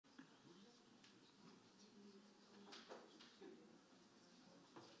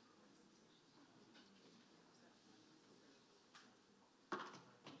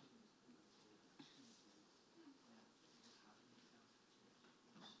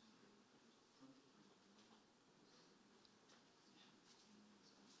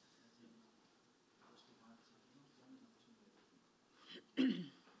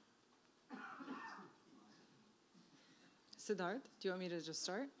Siddharth, do you want me to just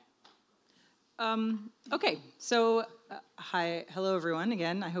start? Okay, so hello everyone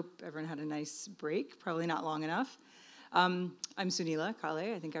again. I hope everyone had a nice break, probably not long enough. I'm Sunila,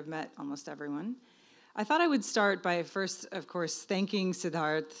 Kale. I think I've met almost everyone. I thought I would start by first, of course, thanking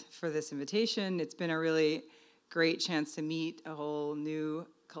Siddharth for this invitation. It's been a really great chance to meet a whole new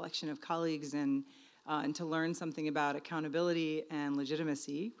collection of colleagues and to learn something about accountability and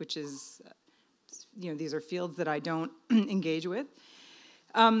legitimacy, which is, these are fields that I don't engage with.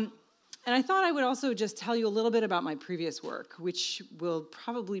 And I thought I would also just tell you a little bit about my previous work, which will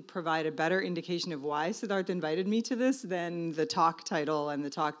probably provide a better indication of why Siddharth invited me to this than the talk title and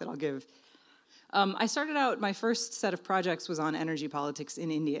the talk that I'll give. I started out, my first set of projects was on energy politics in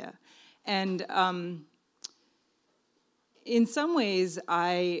India. And in some ways,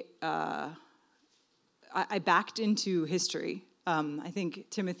 I backed into history. I think,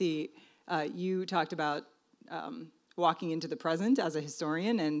 Timothy, you talked about walking into the present as a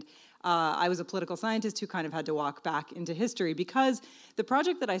historian, and I was a political scientist who kind of had to walk back into history because the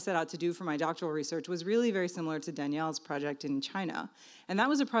project that I set out to do for my doctoral research was really very similar to Danielle's project in China. And that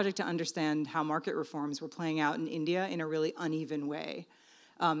was a project to understand how market reforms were playing out in India in a really uneven way.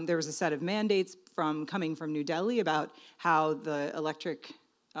 There was a set of mandates coming from New Delhi about how the electric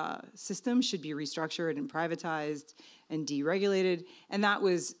system should be restructured and privatized and deregulated, and that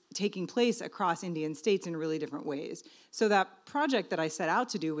was taking place across Indian states in really different ways. So that project that I set out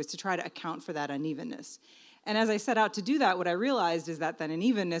to do was to try to account for that unevenness. And as I set out to do that, what I realized is that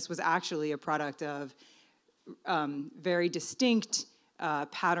unevenness was actually a product of very distinct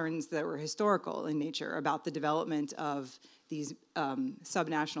patterns that were historical in nature about the development of these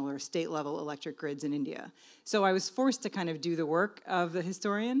subnational or state-level electric grids in India. So I was forced to kind of do the work of the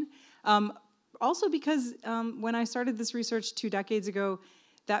historian. Also because when I started this research 2 decades ago,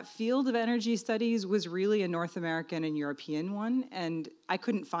 that field of energy studies was really a North American and European one, and I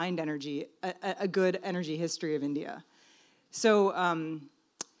couldn't find a good energy history of India. So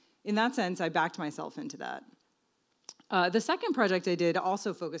in that sense, I backed myself into that. The second project I did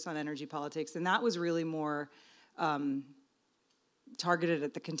also focused on energy politics, and that was really more targeted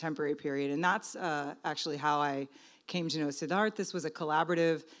at the contemporary period, and that's actually how I came to know Siddharth. This was a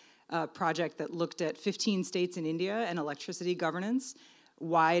collaborative project that looked at 15 states in India and electricity governance,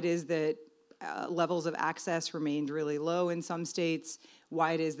 why it is that levels of access remained really low in some states,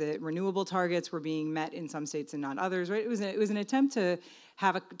 why it is that renewable targets were being met in some states and not others. Right? It was an attempt to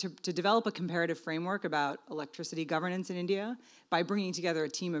develop a comparative framework about electricity governance in India by bringing together a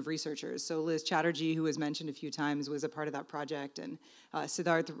team of researchers. So Liz Chatterjee, who was mentioned a few times, was a part of that project, and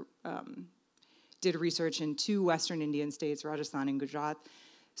Siddharth did research in 2 Western Indian states, Rajasthan and Gujarat.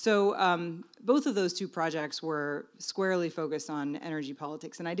 So both of those 2 projects were squarely focused on energy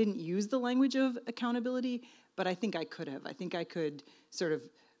politics, and I didn't use the language of accountability, but I think I could have. I think I could sort of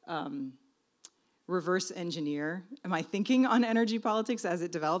reverse engineer my thinking on energy politics as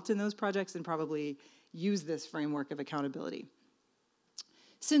it developed in those projects and probably use this framework of accountability.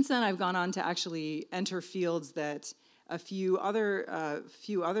 Since then, I've gone on to actually enter fields that a few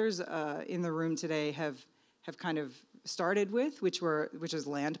others in the room today have kind of started with, which is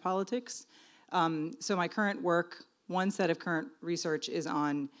land politics. So my current work, one set of current research is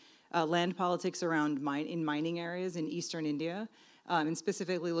on land politics around mining areas in eastern India, and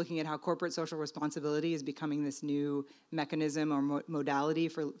specifically looking at how corporate social responsibility is becoming this new mechanism or modality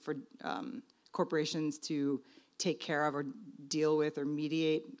for corporations to take care of or deal with or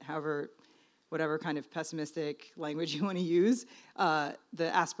mediate, whatever kind of pessimistic language you want to use,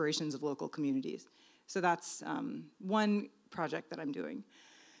 the aspirations of local communities. So that's one project that I'm doing.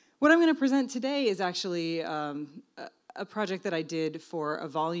 What I'm going to present today is actually a project that I did for a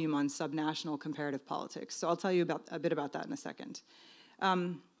volume on subnational comparative politics. So I'll tell you a bit about that in a second.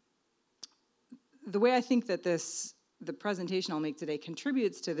 The way I think that the presentation I'll make today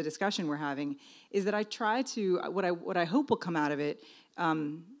contributes to the discussion we're having is that I try to, what I hope will come out of it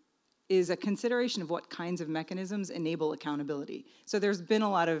is a consideration of what kinds of mechanisms enable accountability. So there's been a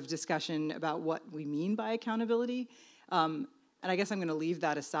lot of discussion about what we mean by accountability, and I guess I'm going to leave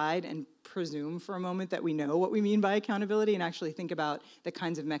that aside and presume for a moment that we know what we mean by accountability and actually think about the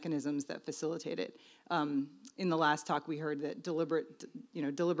kinds of mechanisms that facilitate it. In the last talk, we heard that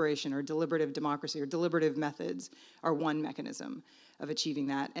deliberation or deliberative democracy or deliberative methods are one mechanism of achieving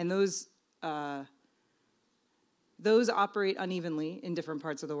that, and those operate unevenly in different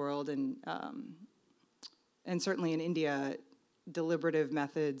parts of the world, and certainly in India, deliberative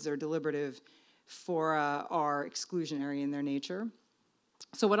methods or deliberative fora are exclusionary in their nature.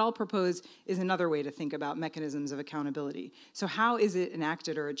 So what I'll propose is another way to think about mechanisms of accountability. So how is it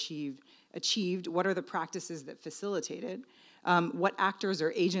enacted or achieved? What are the practices that facilitate it? What actors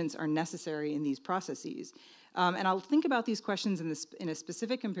or agents are necessary in these processes? And I'll think about these questions in a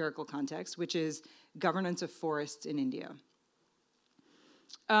specific empirical context, which is governance of forests in India.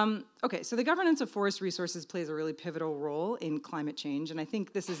 Okay, so the governance of forest resources plays a really pivotal role in climate change, and I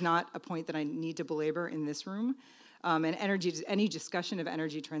think this is not a point that I need to belabor in this room. And any discussion of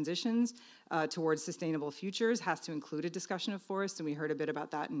energy transitions towards sustainable futures has to include a discussion of forests, and we heard a bit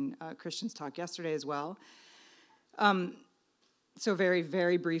about that in Christian's talk yesterday as well. So very,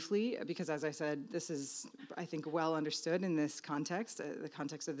 very briefly, because as I said, this is, I think, well understood in this context, the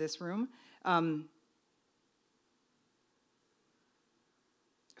context of this room.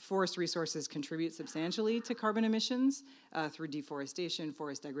 Forest resources contribute substantially to carbon emissions through deforestation,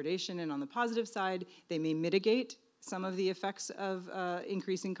 forest degradation, and on the positive side, they may mitigate some of the effects of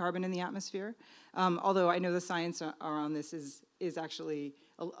increasing carbon in the atmosphere. Although I know the science around this is actually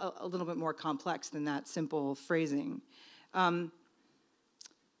a little bit more complex than that simple phrasing.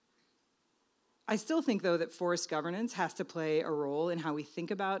 I still think, though, that forest governance has to play a role in how we think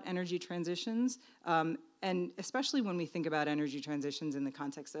about energy transitions, and especially when we think about energy transitions in the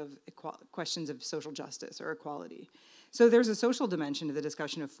context of questions of social justice or equality. So there's a social dimension to the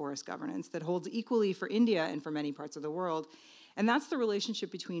discussion of forest governance that holds equally for India and for many parts of the world, and that's the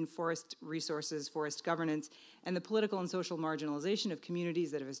relationship between forest resources, forest governance, and the political and social marginalization of communities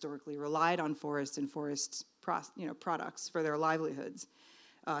that have historically relied on forests and forest products for their livelihoods,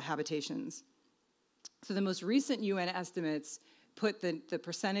 habitations. So the most recent UN estimates put the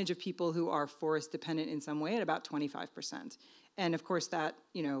percentage of people who are forest dependent in some way at about 25%. And of course that,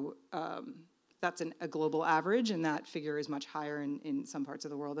 that's a global average, and that figure is much higher in some parts of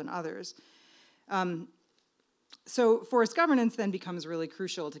the world than others. So forest governance then becomes really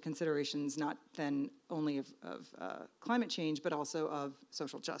crucial to considerations not then only of climate change, but also of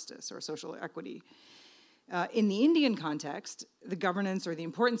social justice or social equity. In the Indian context, the governance or the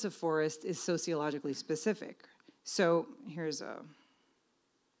importance of forest is sociologically specific. So here's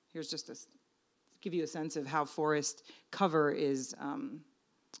just to give you a sense of how forest cover is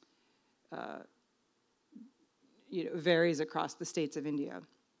varies across the states of India.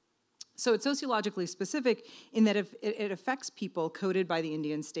 So it's sociologically specific in that it affects people coded by the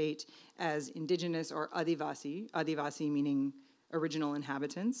Indian state as indigenous or Adivasi meaning original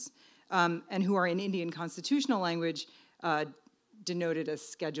inhabitants, and who are in Indian constitutional language denoted as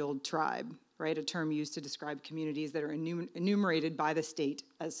scheduled tribe, right? A term used to describe communities that are enumerated by the state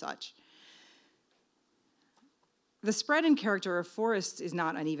as such. The spread and character of forests is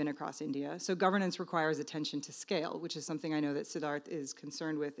not uneven across India, so governance requires attention to scale, which is something I know that Siddharth is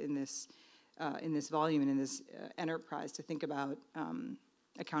concerned with in this volume and in this enterprise to think about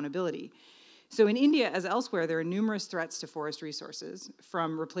accountability. So in India, as elsewhere, there are numerous threats to forest resources,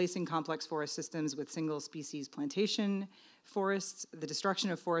 from replacing complex forest systems with single species plantation forests, the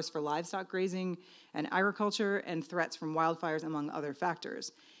destruction of forests for livestock grazing and agriculture, and threats from wildfires, among other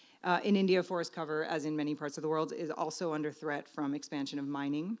factors. In India, forest cover, as in many parts of the world, is also under threat from expansion of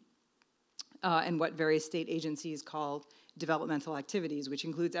mining and what various state agencies call developmental activities, which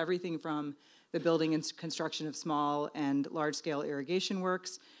includes everything from the building and construction of small and large-scale irrigation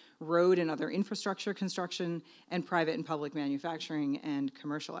works, road and other infrastructure construction, and private and public manufacturing and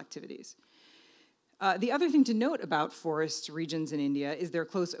commercial activities. The other thing to note about forest regions in India is their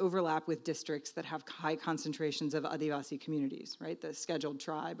close overlap with districts that have high concentrations of Adivasi communities, right? The scheduled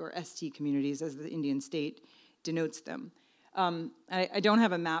tribe or ST communities, as the Indian state denotes them. I don't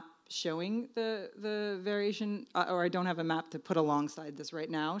have a map showing the variation, or I don't have a map to put alongside this right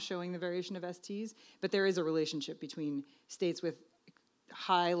now showing the variation of STs, but there is a relationship between states with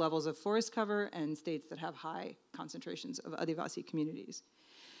high levels of forest cover and states that have high concentrations of Adivasi communities.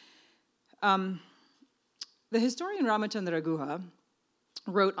 The historian Ramachandra Guha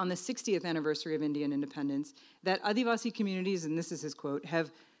wrote on the 60th anniversary of Indian independence that Adivasi communities, and this is his quote, have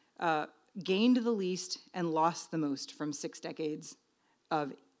gained the least and lost the most from 6 decades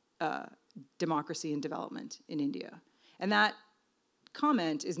of democracy and development in India. And that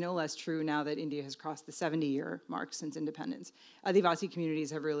comment is no less true now that India has crossed the 70-year mark since independence. Adivasi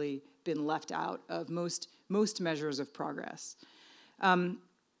communities have really been left out of most measures of progress.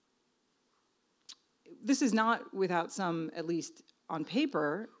 This is not without some, at least on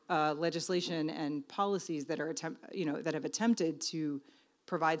paper, legislation and policies that are that have attempted to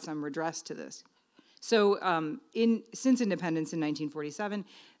provide some redress to this. So since independence in 1947,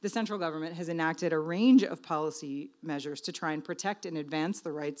 the central government has enacted a range of policy measures to try and protect and advance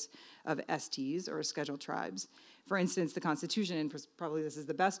the rights of STs, or scheduled tribes. For instance, the Constitution, and probably this is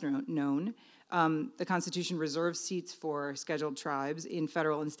the best known, the Constitution reserves seats for scheduled tribes in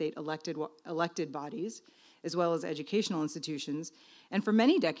federal and state elected bodies, as well as educational institutions. And for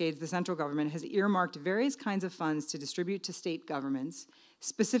many decades, the central government has earmarked various kinds of funds to distribute to state governments,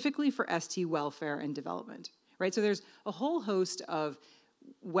 specifically for ST welfare and development, right? So there's a whole host of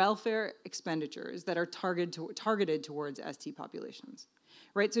welfare expenditures that are targeted towards ST populations,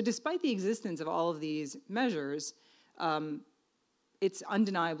 right? So despite the existence of all of these measures, it's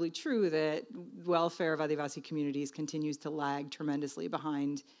undeniably true that welfare of Adivasi communities continues to lag tremendously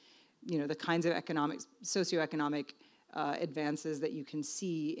behind, the kinds of socioeconomic advances that you can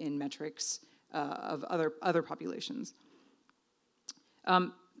see in metrics of other populations.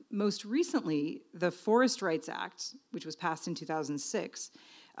 Most recently, the Forest Rights Act, which was passed in 2006,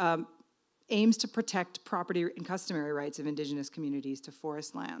 aims to protect property and customary rights of indigenous communities to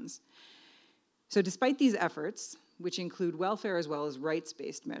forest lands. So despite these efforts, which include welfare as well as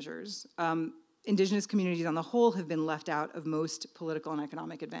rights-based measures, indigenous communities on the whole have been left out of most political and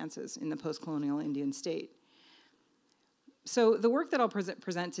economic advances in the post-colonial Indian state. So the work that I'll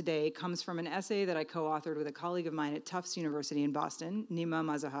present today comes from an essay that I co-authored with a colleague of mine at Tufts University in Boston, Nima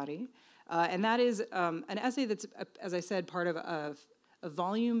Mazahari. And that is an essay that's, as I said, part of a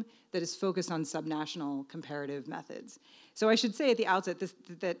volume that is focused on subnational comparative methods. So I should say at the outset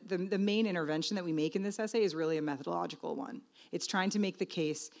that the main intervention that we make in this essay is really a methodological one. It's trying to make the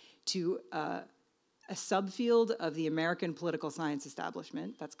case to a subfield of the American political science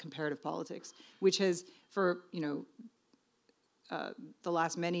establishment, that's comparative politics, which has, for the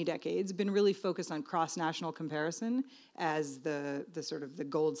last many decades, been really focused on cross-national comparison as the sort of the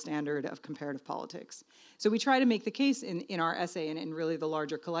gold standard of comparative politics. So we try to make the case in our essay and in really the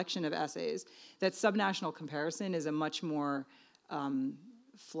larger collection of essays that subnational comparison is a much more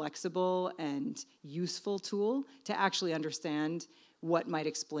flexible and useful tool to actually understand what might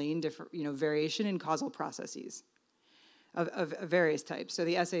explain different, variation in causal processes of various types. So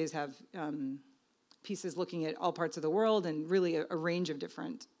the essays have pieces looking at all parts of the world and really a range of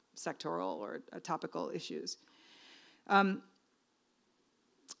different sectoral or topical issues.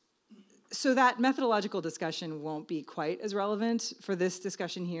 So that methodological discussion won't be quite as relevant for this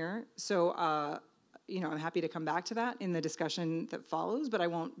discussion here. So, I'm happy to come back to that in the discussion that follows, but I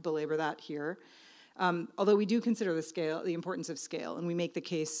won't belabor that here. Although we do consider the importance of scale, and we make the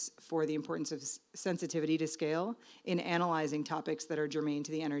case for the importance of sensitivity to scale in analyzing topics that are germane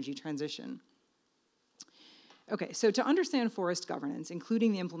to the energy transition. Okay, so to understand forest governance,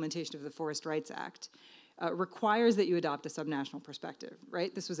 including the implementation of the Forest Rights Act, requires that you adopt a subnational perspective,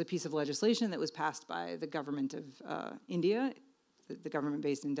 right? This was a piece of legislation that was passed by the government of India, the government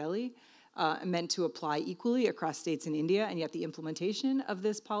based in Delhi, meant to apply equally across states in India, and yet the implementation of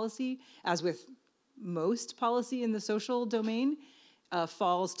this policy, as with most policy in the social domain,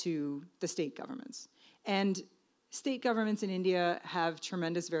 falls to the state governments. And state governments in India have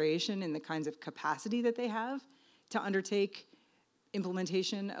tremendous variation in the kinds of capacity that they have to undertake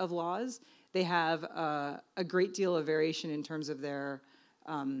implementation of laws. They have a great deal of variation in terms of their,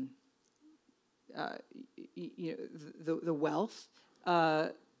 the wealth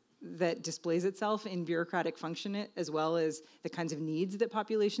that displays itself in bureaucratic function, as well as the kinds of needs that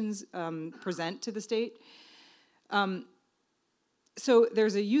populations present to the state. So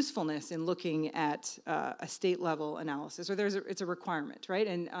there's a usefulness in looking at a state-level analysis, or it's a requirement, right?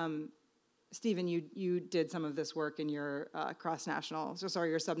 And Stephen, you did some of this work in your your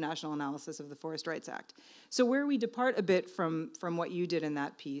subnational analysis of the Forest Rights Act. So where we depart a bit from what you did in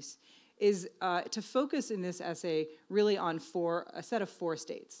that piece is to focus in this essay really on a set of four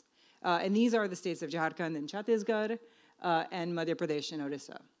states. And these are the states of Jharkhand and Chhattisgarh, and Madhya Pradesh and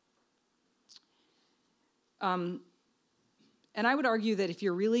Odisha. And I would argue that if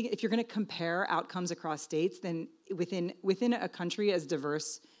you're going to compare outcomes across states, then within a country as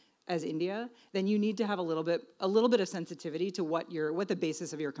diverse as India, then you need to have a little bit of sensitivity to what the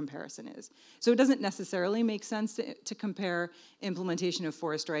basis of your comparison is. So it doesn't necessarily make sense to compare implementation of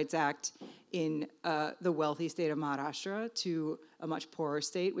Forest Rights Act in the wealthy state of Maharashtra to a much poorer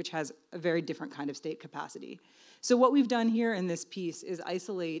state, which has a very different kind of state capacity. So what we've done here in this piece is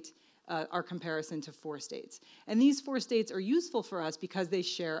isolate our comparison to four states. And these four states are useful for us because they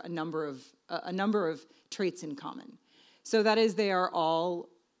share a number of traits in common. So that is, they are all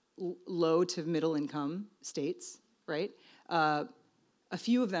low to middle income states, right? A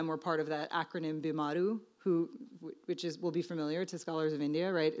few of them were part of that acronym BIMARU, which will be familiar to scholars of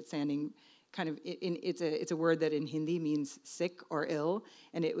India, right? It's standing kind of, it's a word that in Hindi means sick or ill,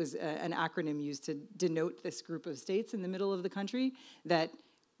 and it was an acronym used to denote this group of states in the middle of the country that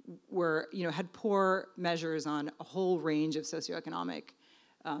were, had poor measures on a whole range of socioeconomic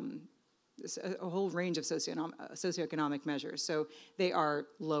socioeconomic measures. So they are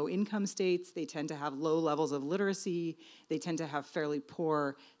low-income states. They tend to have low levels of literacy. They tend to have fairly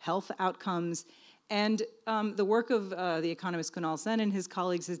poor health outcomes. And the work of the economist Kunal Sen and his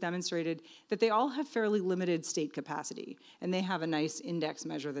colleagues has demonstrated that they all have fairly limited state capacity. And they have a nice index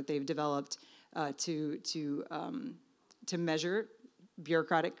measure that they've developed to measure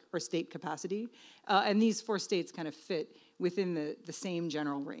bureaucratic or state capacity. And these 4 states kind of fit within the same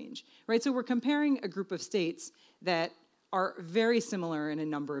general range, right? So we're comparing a group of states that are very similar in a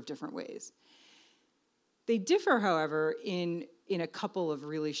number of different ways. They differ, however, in a couple of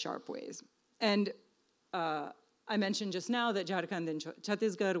really sharp ways. And I mentioned just now that Jharkhand and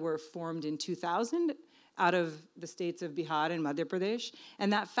Chhattisgarh were formed in 2000 out of the states of Bihar and Madhya Pradesh.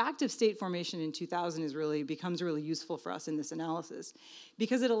 And that fact of state formation in 2000 becomes really useful for us in this analysis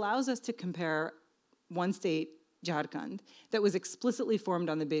because it allows us to compare one state, Jharkhand, that was explicitly formed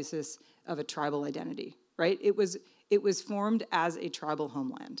on the basis of a tribal identity, right? It was formed as a tribal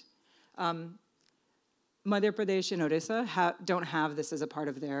homeland. Madhya Pradesh and Odisha don't have this as a part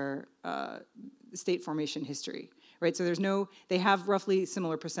of their state formation history, right? So they have roughly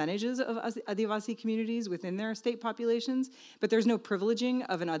similar percentages of Adivasi communities within their state populations, but there's no privileging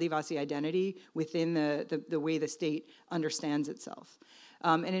of an Adivasi identity within the way the state understands itself.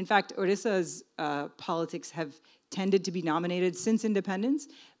 And in fact, Odisha's politics have tended to be dominated since independence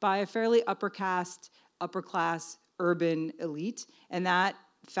by a fairly upper caste, upper class, urban elite, and that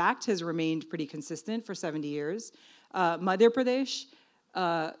fact has remained pretty consistent for 70 years. Madhya Pradesh,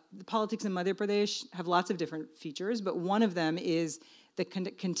 the politics in Madhya Pradesh have lots of different features, but one of them is the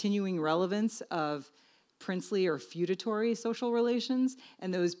continuing relevance of princely or feudatory social relations,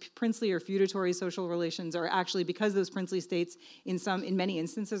 and those princely or feudatory social relations are actually, because those princely states in many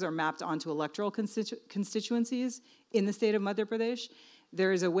instances are mapped onto electoral constituencies in the state of Madhya Pradesh,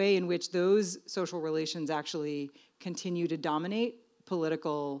 there is a way in which those social relations actually continue to dominate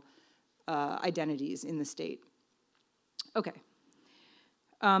political identities in the state. Okay.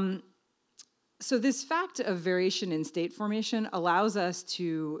 So this fact of variation in state formation allows us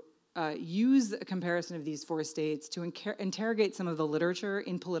to use a comparison of these 4 states to interrogate some of the literature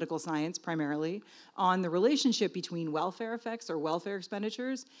in political science primarily on the relationship between welfare effects or welfare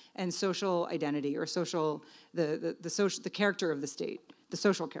expenditures and social identity or the character of the state, the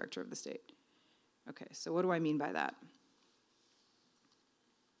social character of the state. Okay, so what do I mean by that?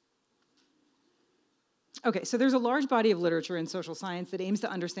 Okay, so there's a large body of literature in social science that aims to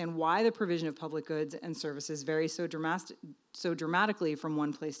understand why the provision of public goods and services varies so dramatically from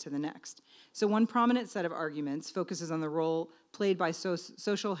one place to the next. So one prominent set of arguments focuses on the role played by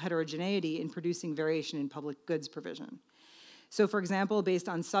social heterogeneity in producing variation in public goods provision. So for example, based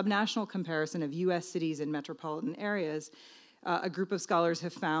on subnational comparison of US cities and metropolitan areas, a group of scholars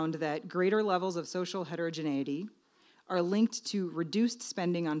have found that greater levels of social heterogeneity are linked to reduced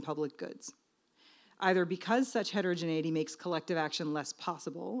spending on public goods, either because such heterogeneity makes collective action less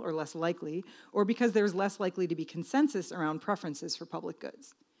possible or less likely, or because there's less likely to be consensus around preferences for public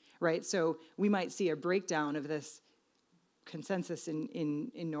goods, right? So we might see a breakdown of this consensus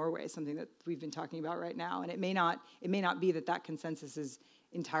in Norway, something that we've been talking about right now, and it may not be that consensus is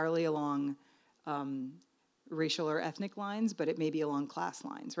entirely along racial or ethnic lines, but it may be along class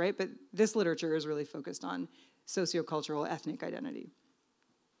lines, right? But this literature is really focused on sociocultural ethnic identity.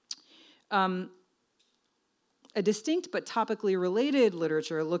 A distinct but topically related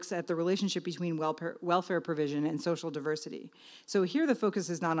literature looks at the relationship between welfare provision and social diversity. So here the focus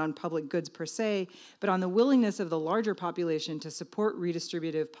is not on public goods per se, but on the willingness of the larger population to support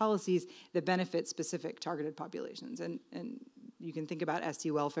redistributive policies that benefit specific targeted populations. And you can think about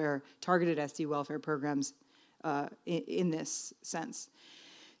ST welfare, targeted ST welfare programs in this sense.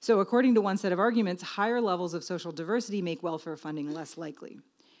 So according to one set of arguments, higher levels of social diversity make welfare funding less likely.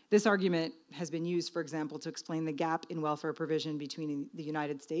 This argument has been used, for example, to explain the gap in welfare provision between the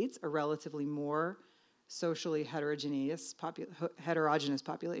United States, a relatively more socially heterogeneous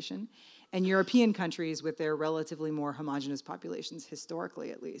population, and European countries with their relatively more homogeneous populations,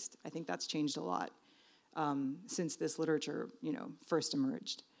 historically at least. I think that's changed a lot since this literature, first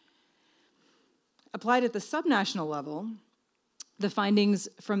emerged. Applied at the subnational level, the findings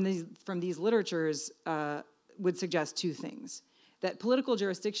from these literatures would suggest 2 things. That political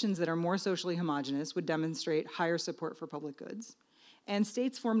jurisdictions that are more socially homogeneous would demonstrate higher support for public goods, and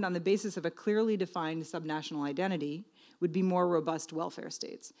states formed on the basis of a clearly defined subnational identity would be more robust welfare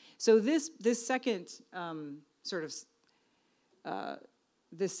states. So this second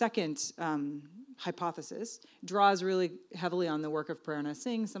hypothesis draws really heavily on the work of Prerna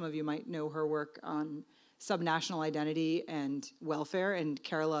Singh. Some of you might know her work on subnational identity and welfare, and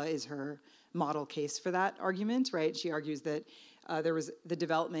Kerala is her model case for that argument, right? She argues that there was the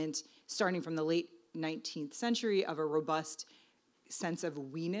development starting from the late 19th century of a robust sense of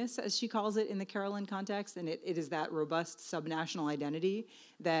we-ness, as she calls it in the Kerala context, and it is that robust subnational identity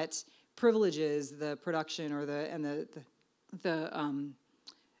that privileges the production or the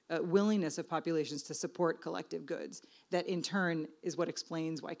willingness of populations to support collective goods. That in turn is what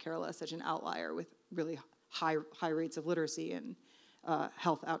explains why Kerala is such an outlier with really high rates of literacy and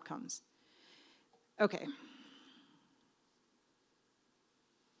health outcomes. Okay.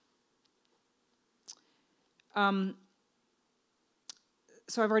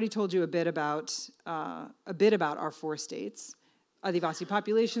 So I've already told you a bit about our 4 states. Adivasi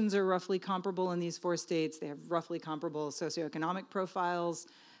populations are roughly comparable in these 4 states. They have roughly comparable socioeconomic profiles.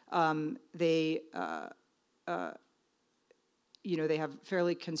 They have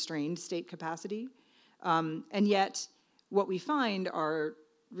fairly constrained state capacity. And yet, what we find are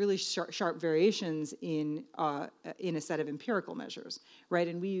really sharp variations in a set of empirical measures, right?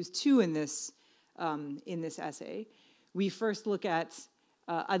 And we use 2 in this essay. We first look at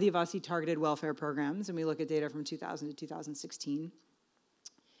Adivasi targeted welfare programs, and we look at data from 2000 to 2016.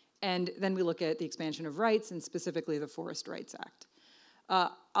 And then we look at the expansion of rights, and specifically the Forest Rights Act.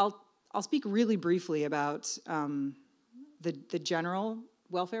 I'll speak really briefly about the general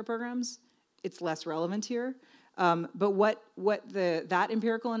welfare programs. It's less relevant here. But what that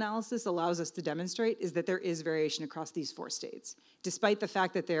empirical analysis allows us to demonstrate is that there is variation across these 4 states, despite the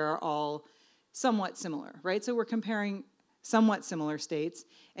fact that they are all somewhat similar, right? So we're comparing somewhat similar states,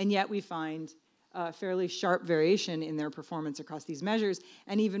 and yet we find fairly sharp variation in their performance across these measures.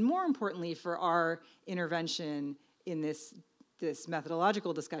 And even more importantly, for our intervention in this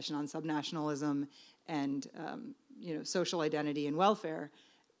methodological discussion on subnationalism and social identity and welfare,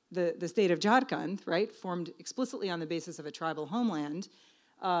 the state of Jharkhand, right, formed explicitly on the basis of a tribal homeland,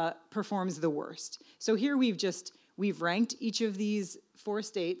 performs the worst. So here we've ranked each of these 4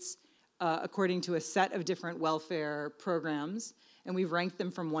 states according to a set of different welfare programs, and we've ranked them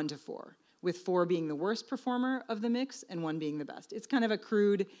from 1 to 4, with 4 being the worst performer of the mix and 1 being the best. It's kind of a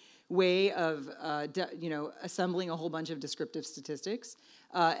crude way of assembling a whole bunch of descriptive statistics,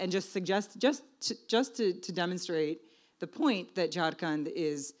 and just to demonstrate the point that Jharkhand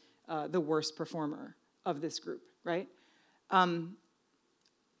is the worst performer of this group, right?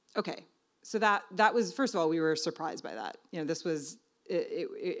 Okay, so that was, first of all, we were surprised by that. This was,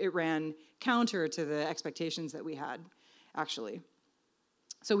 it ran counter to the expectations that we had, actually.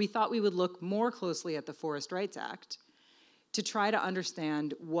 So we thought we would look more closely at the Forest Rights Act to try to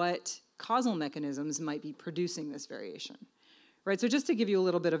understand what causal mechanisms might be producing this variation, right? So just to give you a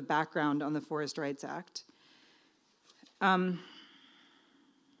little bit of background on the Forest Rights Act.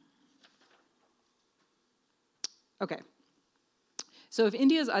 Okay. So if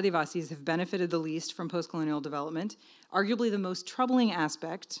India's Adivasis have benefited the least from post-colonial development, arguably the most troubling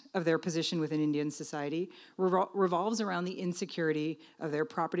aspect of their position within Indian society revolves around the insecurity of their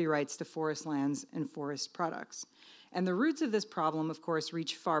property rights to forest lands and forest products. And the roots of this problem, of course,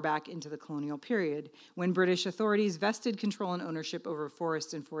 reach far back into the colonial period, when British authorities vested control and ownership over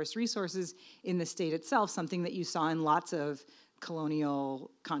forests and forest resources in the state itself, something that you saw in lots of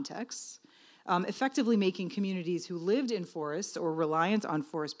colonial contexts. Effectively making communities who lived in forests or reliant on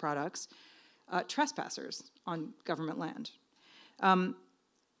forest products trespassers on government land.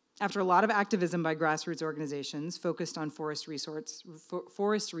 After a lot of activism by grassroots organizations focused on forest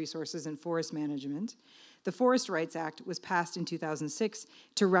resources and forest management, the Forest Rights Act was passed in 2006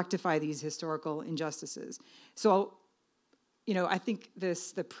 to rectify these historical injustices. So, I think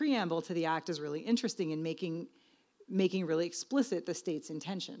the preamble to the act is really interesting in making really explicit the state's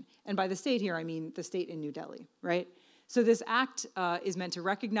intention. And by the state here, I mean the state in New Delhi, right? So this act is meant to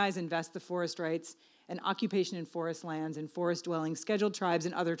recognize and vest the forest rights and occupation in forest lands and forest-dwelling scheduled tribes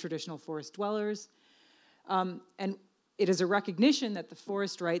and other traditional forest dwellers. And it is a recognition that the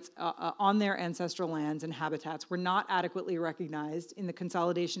forest rights on their ancestral lands and habitats were not adequately recognized in the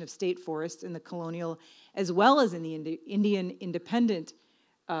consolidation of state forests in the colonial, as well as in the independent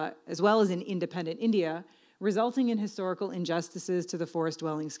India, resulting in historical injustices to the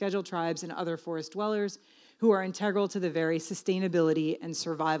forest-dwelling scheduled tribes and other forest dwellers who are integral to the very sustainability and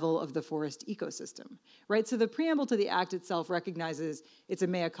survival of the forest ecosystem, right? So the preamble to the act itself recognizes it's a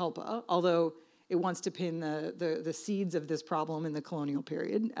mea culpa, although it wants to pin the seeds of this problem in the colonial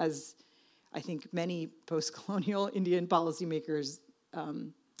period, as I think many post-colonial Indian policymakers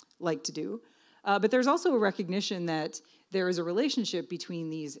like to do. But there's also a recognition that there is a relationship between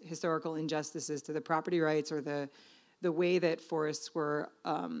these historical injustices to the property rights or the way that forests were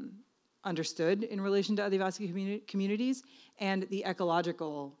understood in relation to Adivasi communities and the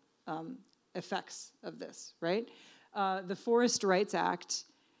ecological effects of this, right? The Forest Rights Act,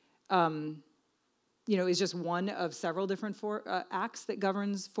 is just one of several different acts that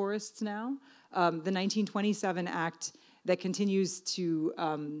governs forests now. The 1927 Act that continues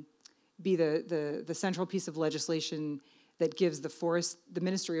to be the central piece of legislation that gives the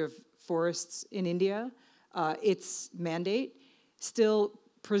Ministry of Forests in India its mandate still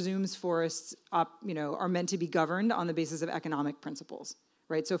presumes forests are meant to be governed on the basis of economic principles,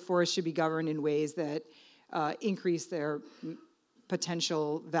 right? So forests should be governed in ways that increase their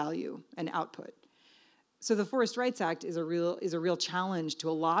potential value and output. So the Forest Rights Act is a real challenge to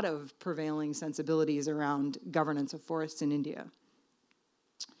a lot of prevailing sensibilities around governance of forests in India.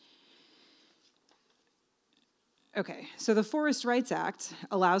 Okay, so the Forest Rights Act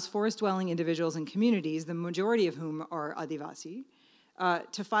allows forest-dwelling individuals and communities, the majority of whom are Adivasi,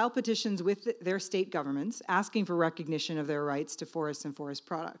 to file petitions with their state governments asking for recognition of their rights to forests and forest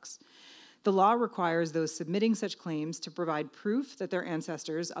products. The law requires those submitting such claims to provide proof that their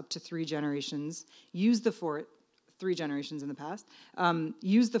ancestors, up to 3 generations, used the forest, 3 generations in the past,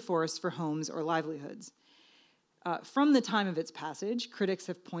 used the forest for homes or livelihoods. From the time of its passage, critics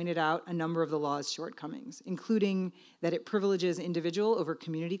have pointed out a number of the law's shortcomings, including that it privileges individual over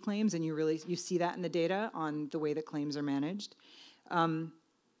community claims, and you see that in the data on the way that claims are managed. And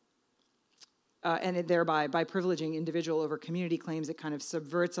thereby, by privileging individual over community claims, it kind of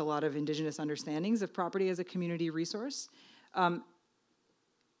subverts a lot of indigenous understandings of property as a community resource.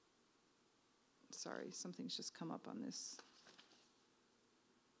 Sorry, something's just come up on this.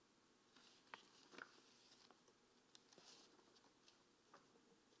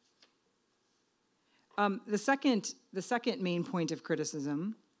 The second main point of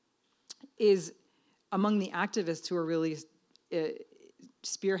criticism is among the activists who are really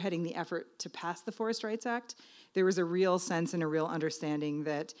spearheading the effort to pass the Forest Rights Act. There was a real sense and a real understanding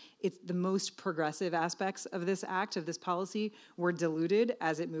that the most progressive aspects of this act, of this policy, were diluted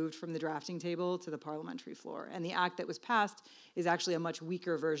as it moved from the drafting table to the parliamentary floor. And the act that was passed is actually a much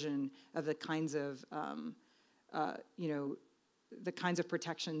weaker version of the kinds of the kinds of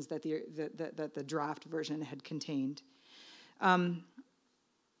protections that the draft version had contained.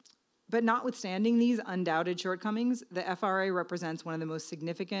 But notwithstanding these undoubted shortcomings, the FRA represents one of the most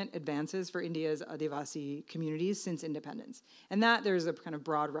significant advances for India's Adivasi communities since independence. And that there's a kind of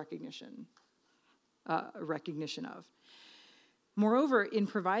broad recognition of. Moreover, in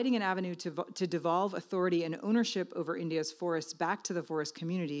providing an avenue to devolve authority and ownership over India's forests back to the forest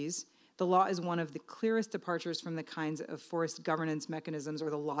communities, the law is one of the clearest departures from the kinds of forest governance mechanisms or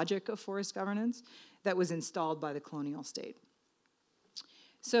the logic of forest governance that was installed by the colonial state.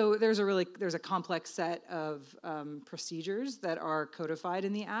 So there's a complex set of procedures that are codified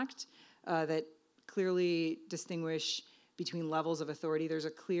in the Act that clearly distinguish between levels of authority. There's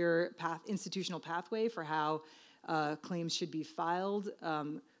a clear institutional pathway for how claims should be filed,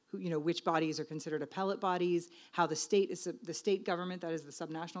 which bodies are considered appellate bodies, how the state government, that is the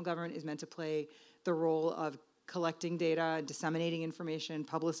subnational government, is meant to play the role of collecting data, disseminating information,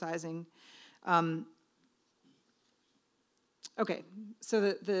 publicizing. Okay, so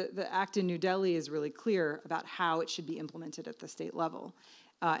the act in New Delhi is really clear about how it should be implemented at the state level.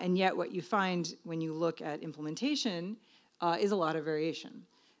 And yet what you find when you look at implementation is a lot of variation.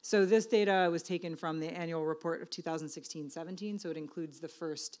 So this data was taken from the annual report of 2016-17, so it includes the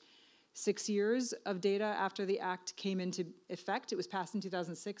first 6 years of data after the act came into effect. It was passed in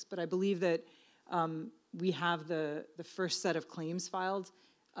 2006, but I believe that we have the first set of claims filed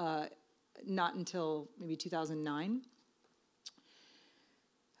not until maybe 2009.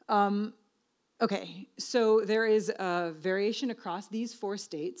 Okay, so there is a variation across these 4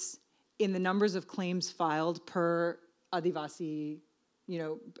 states in the numbers of claims filed per Adivasi,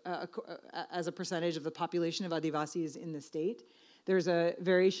 as a percentage of the population of Adivasis in the state. There's a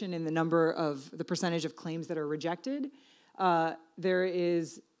variation in the percentage of claims that are rejected.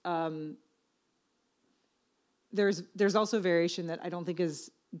 There's also variation that I don't think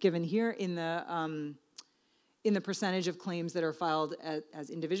is given here in the percentage of claims that are filed as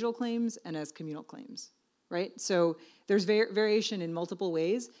individual claims and as communal claims, right? So there's variation in multiple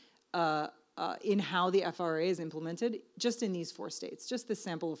ways in how the FRA is implemented just in these 4 states, just this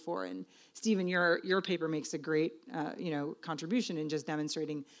sample of 4. And Stephen, your paper makes a great contribution in just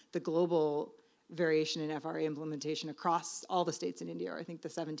demonstrating the global variation in FRA implementation across all the states in India, or I think the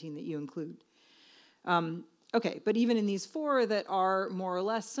 17 that you include. Okay, but even in these 4 that are more or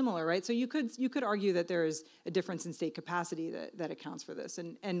less similar, right? So you could argue that there is a difference in state capacity that accounts for this,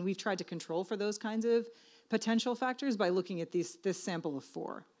 and we've tried to control for those kinds of potential factors by looking at this sample of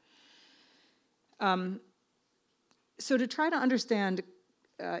 4. So to try to understand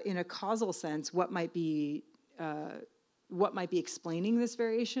in a causal sense what might be explaining this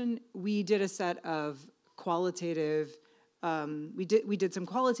variation, we did a set of qualitative. We did some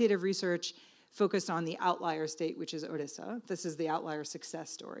qualitative research focused on the outlier state, which is Odisha. This is the outlier success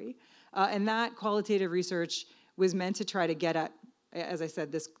story. And that qualitative research was meant to try to get at, as I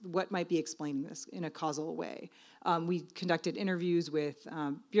said, what might be explaining this in a causal way. We conducted interviews with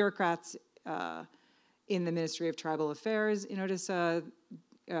bureaucrats in the Ministry of Tribal Affairs in Odisha,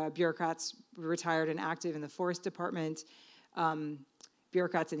 bureaucrats retired and active in the Forest Department,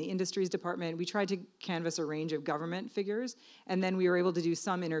 bureaucrats in the Industries Department. We tried to canvass a range of government figures, and then we were able to do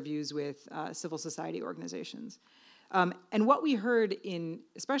some interviews with civil society organizations. And what we heard in,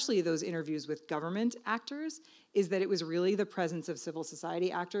 especially those interviews with government actors, is that it was really the presence of civil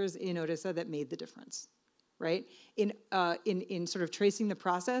society actors in Odisha that made the difference, right? In sort of tracing the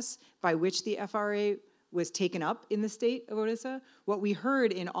process by which the FRA was taken up in the state of Odisha, what we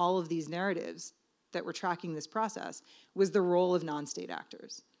heard in all of these narratives that were tracking this process was the role of non-state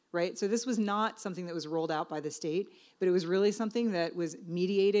actors, right? So this was not something that was rolled out by the state, but it was really something that was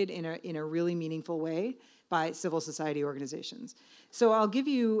mediated in a really meaningful way by civil society organizations. So I'll give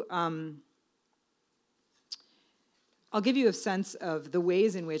you a sense of the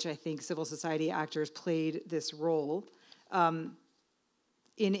ways in which I think civil society actors played this role in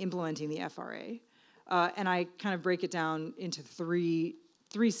implementing the FRA. And I kind of break it down into three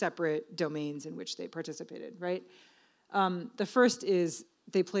separate domains in which they participated, right? The first is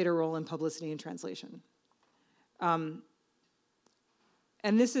they played a role in publicity and translation. And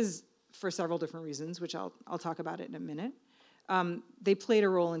this is for several different reasons, which I'll talk about it in a minute. They played a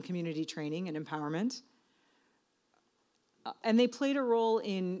role in community training and empowerment. And they played a role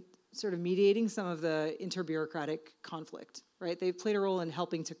in sort of mediating some of the interbureaucratic conflict, right? They played a role in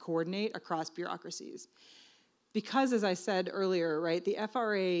helping to coordinate across bureaucracies. Because, as I said earlier, right, the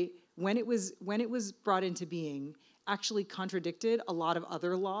FRA, when it was brought into being, actually contradicted a lot of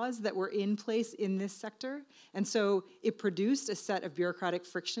other laws that were in place in this sector. And so it produced a set of bureaucratic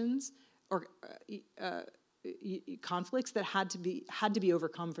frictions or conflicts that had to be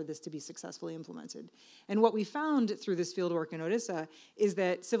overcome for this to be successfully implemented. And what we found through this fieldwork in Odisha is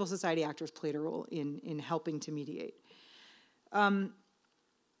that civil society actors played a role in helping to mediate.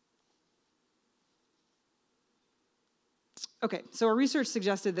 Okay, so our research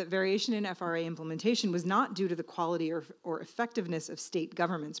suggested that variation in FRA implementation was not due to the quality or effectiveness of state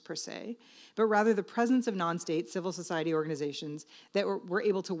governments per se, but rather the presence of non-state civil society organizations that were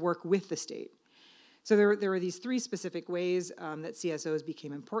able to work with the state. So there were these 3 specific ways that CSOs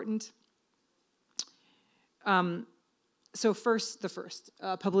became important. So first,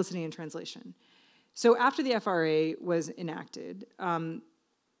 publicity and translation. So after the FRA was enacted,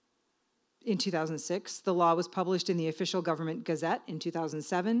 in 2006, the law was published in the Official Government Gazette in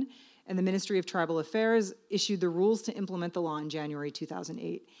 2007, and the Ministry of Tribal Affairs issued the rules to implement the law in January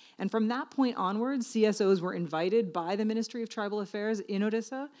 2008. And from that point onwards, CSOs were invited by the Ministry of Tribal Affairs in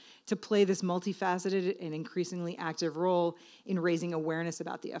Odisha to play this multifaceted and increasingly active role in raising awareness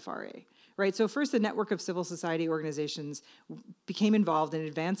about the FRA. Right, so first, the network of civil society organizations became involved in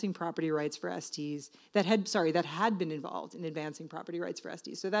advancing property rights for STs that had been involved in advancing property rights for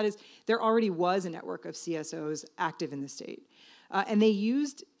STs. So that is, there already was a network of CSOs active in the state, and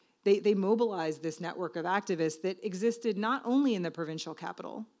they mobilized this network of activists that existed not only in the provincial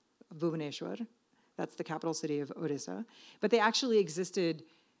capital, Bhubaneswar, that's the capital city of Odisha, but they actually existed.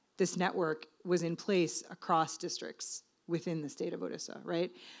 This network was in place across districts within the state of Odisha,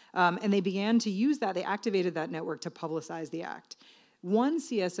 right? And they began to use that, they activated that network to publicize the act. One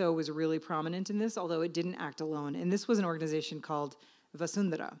CSO was really prominent in this, although it didn't act alone, and this was an organization called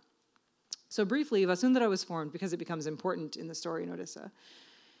Vasundhara. So briefly, Vasundhara was formed because it becomes important in the story in Odisha.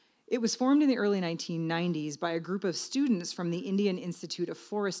 It was formed in the early 1990s by a group of students from the Indian Institute of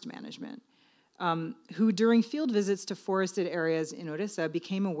Forest Management, who during field visits to forested areas in Odisha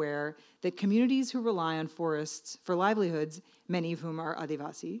became aware that communities who rely on forests for livelihoods, many of whom are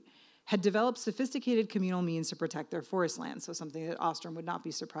Adivasi, had developed sophisticated communal means to protect their forest lands, so something that Ostrom would not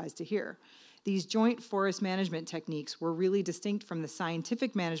be surprised to hear. These joint forest management techniques were really distinct from the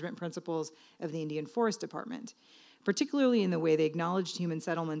scientific management principles of the Indian Forest Department, particularly in the way they acknowledged human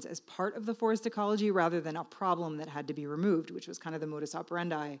settlements as part of the forest ecology rather than a problem that had to be removed, which was kind of the modus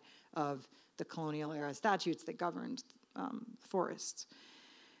operandi of the colonial era statutes that governed forests.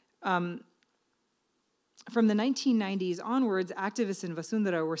 From the 1990s onwards, activists in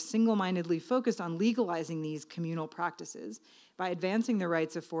Vasundhara were single-mindedly focused on legalizing these communal practices by advancing the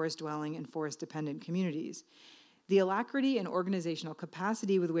rights of forest-dwelling and forest-dependent communities. The alacrity and organizational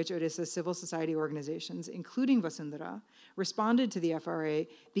capacity with which Odisha's civil society organizations, including Vasundhara, responded to the FRA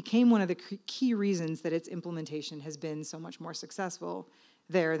became one of the key reasons that its implementation has been so much more successful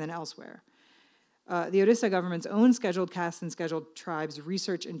there than elsewhere. The Odisha government's own Scheduled Castes and Scheduled Tribes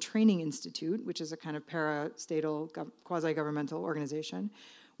Research and Training Institute, which is a kind of para-statal quasi-governmental organization,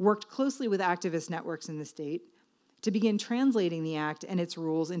 worked closely with activist networks in the state to begin translating the act and its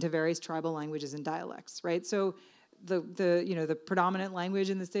rules into various tribal languages and dialects, right? So the predominant language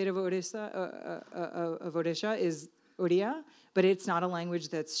in the state of Odisha is Odia, but it's not a language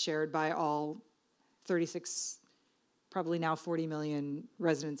that's shared by all 36, probably now 40 million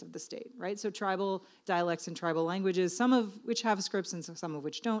residents of the state, right? So tribal dialects and tribal languages, some of which have scripts and some of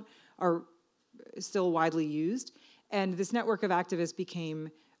which don't, are still widely used. And this network of activists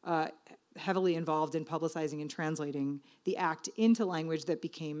became heavily involved in publicizing and translating the act into language that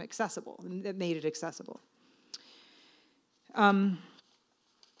became accessible, and that made it accessible.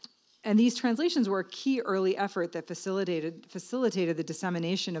 And these translations were a key early effort that facilitated the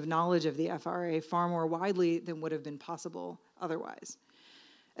dissemination of knowledge of the FRA far more widely than would have been possible otherwise.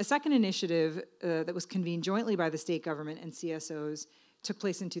 A second initiative that was convened jointly by the state government and CSOs took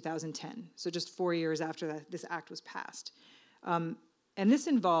place in 2010, so just 4 years after this act was passed. And this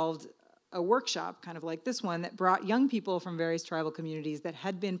involved a workshop, kind of like this one, that brought young people from various tribal communities that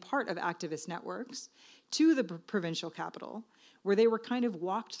had been part of activist networks to the provincial capital, where they were kind of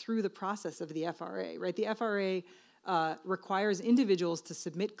walked through the process of the FRA, right? The FRA requires individuals to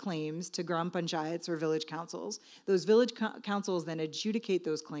submit claims to gram panchayats or village councils. Those village councils then adjudicate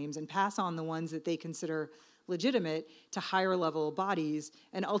those claims and pass on the ones that they consider legitimate to higher level bodies,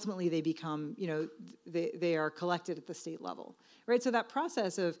 and ultimately they become, they are collected at the state level, right? So that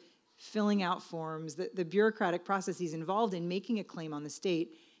process of filling out forms, the bureaucratic processes involved in making a claim on the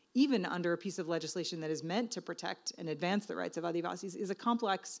state, even under a piece of legislation that is meant to protect and advance the rights of Adivasis, is a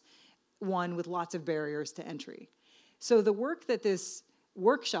complex one with lots of barriers to entry. So the work that this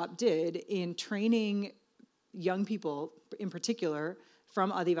workshop did in training young people, in particular,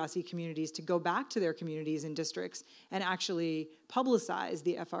 from Adivasi communities to go back to their communities and districts and actually publicize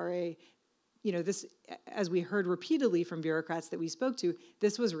the FRA, this, as we heard repeatedly from bureaucrats that we spoke to,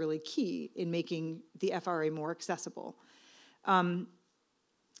 this was really key in making the FRA more accessible.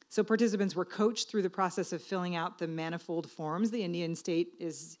 So participants were coached through the process of filling out the manifold forms. The Indian state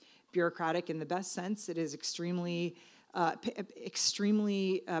is bureaucratic in the best sense. It is extremely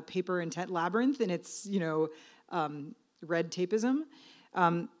paper intent labyrinth in its, red tapeism.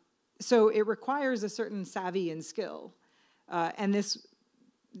 So it requires a certain savvy and skill. And this,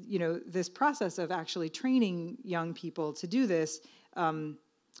 this process of actually training young people to do this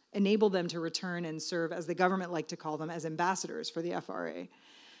enabled them to return and serve, as the government liked to call them, as ambassadors for the FRA.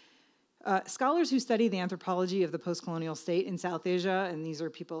 Scholars who study the anthropology of the post-colonial state in South Asia, and these are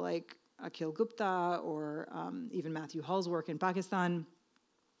people like Kale or even Matthew Hull's work in Pakistan,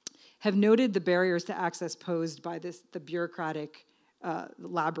 have noted the barriers to access posed by the bureaucratic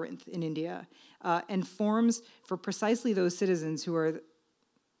labyrinth in India, and forms for precisely those citizens who are,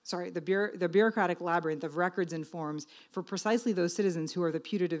 the bureaucratic labyrinth of records and forms for precisely those citizens who are the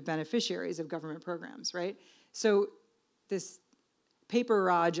putative beneficiaries of government programs, right? So this paper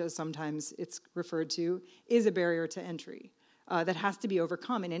Raj, as sometimes it's referred to, is a barrier to entry that has to be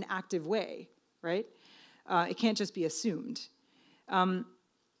overcome in an active way, right? It can't just be assumed.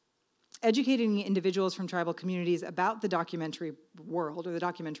 Educating individuals from tribal communities about the documentary world, or the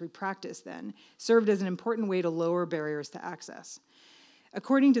documentary practice then, served as an important way to lower barriers to access.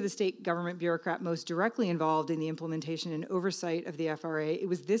 According to the state government bureaucrat most directly involved in the implementation and oversight of the FRA, it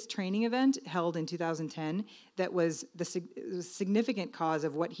was this training event held in 2010 that was the significant cause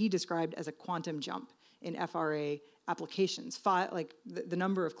of what he described as a quantum jump in FRA applications, like the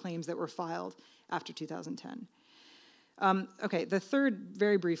number of claims that were filed after 2010. Okay, the third,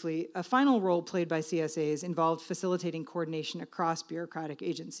 very briefly, a final role played by CSAs involved facilitating coordination across bureaucratic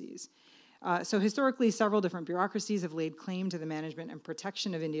agencies. So historically, several different bureaucracies have laid claim to the management and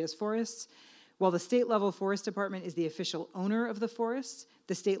protection of India's forests. While the state-level forest department is the official owner of the forests,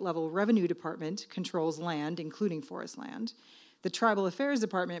 the state-level revenue department controls land, including forest land. The tribal affairs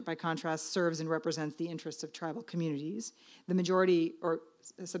department, by contrast, serves and represents the interests of tribal communities, the majority or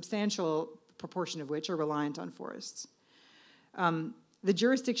a substantial proportion of which are reliant on forests. The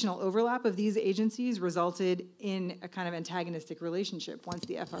jurisdictional overlap of these agencies resulted in a kind of antagonistic relationship once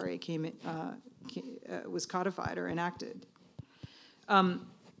the FRA was codified or enacted.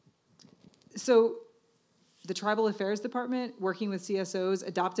 So the Tribal Affairs Department, working with CSOs,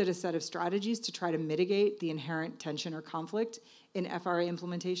 adopted a set of strategies to try to mitigate the inherent tension or conflict in FRA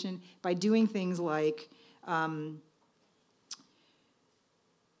implementation by doing things like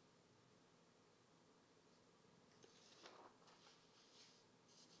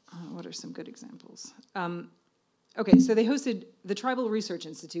what are some good examples? Okay, so they hosted the Tribal Research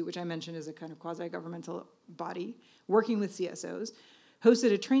Institute, which I mentioned is a kind of quasi-governmental body, working with CSOs,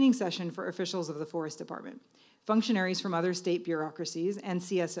 hosted a training session for officials of the Forest Department, functionaries from other state bureaucracies, and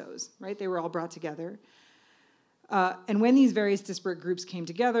CSOs, right? They were all brought together. And when these various disparate groups came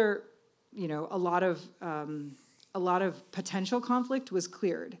together, you know, a lot of potential conflict was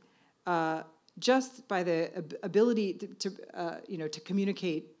cleared just by the ability to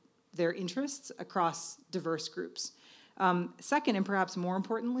communicate their interests across diverse groups. Second, and perhaps more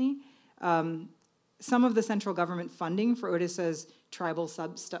importantly, some of the central government funding for Odisha's tribal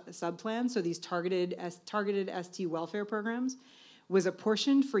subplan, so these targeted ST welfare programs, was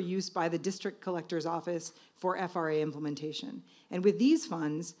apportioned for use by the district collector's office for FRA implementation. And with these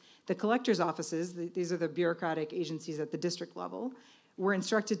funds, the collector's offices, these are the bureaucratic agencies at the district level, were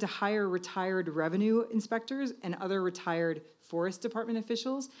instructed to hire retired revenue inspectors and other retired Forest Department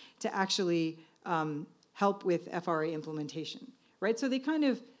officials to actually help with FRA implementation, right? So they kind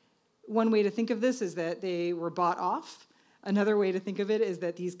of, one way to think of this is that they were bought off. Another way to think of it is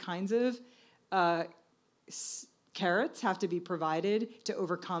that these kinds of carrots have to be provided to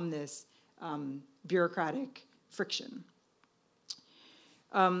overcome this bureaucratic friction.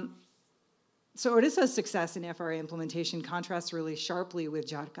 So Odisha's success in FRA implementation contrasts really sharply with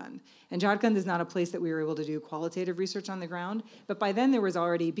Jharkhand. And Jharkhand is not a place that we were able to do qualitative research on the ground, but by then there was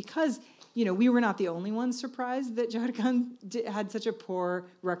already, because we were not the only ones surprised that Jharkhand had such a poor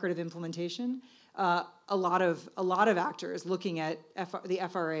record of implementation. A lot of actors looking at the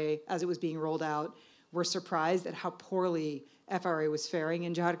FRA as it was being rolled out were surprised at how poorly FRA was faring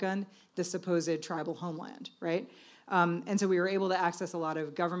in Jharkhand, the supposed tribal homeland, right? And so we were able to access a lot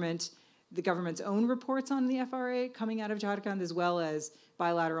of the government's own reports on the FRA coming out of Jharkhand, as well as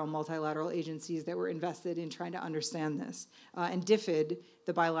bilateral, multilateral agencies that were invested in trying to understand this. And DFID,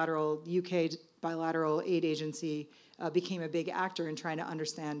 the UK bilateral aid agency, became a big actor in trying to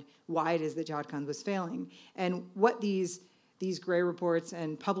understand why it is that Jharkhand was failing. And what these gray reports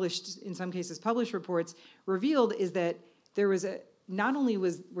and in some cases published reports revealed is that there was not only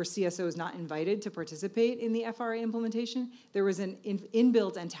were CSOs not invited to participate in the FRA implementation, there was an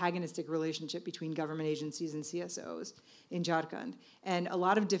inbuilt antagonistic relationship between government agencies and CSOs in Jharkhand. And a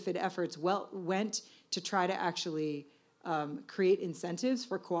lot of DFID efforts went to try to actually create incentives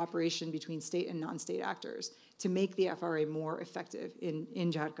for cooperation between state and non-state actors to make the FRA more effective in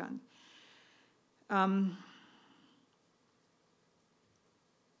Jharkhand.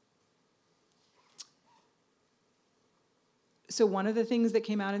 So one of the things that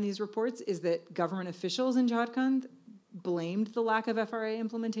came out in these reports is that government officials in Jharkhand blamed the lack of FRA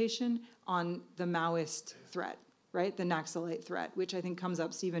implementation on the Maoist threat, right? The Naxalite threat, which I think comes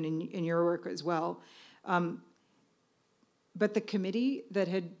up, Stephen, in your work as well. But the committee that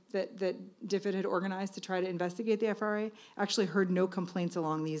DFID had organized to try to investigate the FRA actually heard no complaints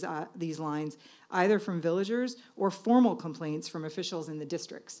along these lines, either from villagers or formal complaints from officials in the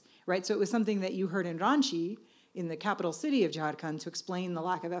districts, right? So it was something that you heard in Ranchi, in the capital city of Jharkhand, to explain the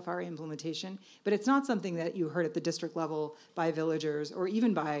lack of FRA implementation, but it's not something that you heard at the district level by villagers or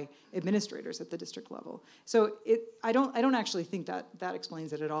even by administrators at the district level. So I don't actually think that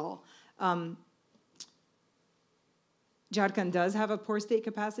explains it at all. Jharkhand does have a poor state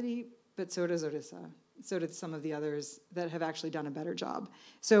capacity, but so does Odisha. So did some of the others that have actually done a better job.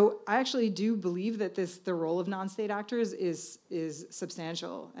 So I actually do believe that the role of non-state actors is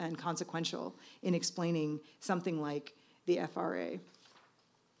substantial and consequential in explaining something like the FRA.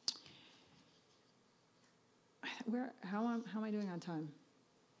 How am I doing on time?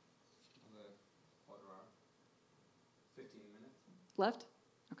 15 minutes. Left?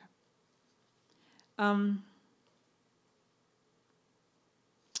 Okay.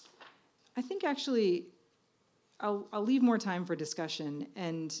 I think actually I'll leave more time for discussion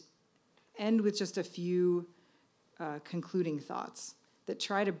and end with just a few concluding thoughts that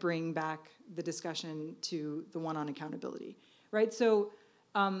try to bring back the discussion to the one on accountability, right? So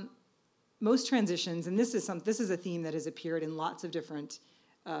most transitions, and this is a theme that has appeared in lots of different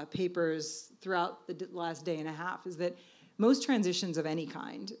papers throughout the last day and a half, is that most transitions of any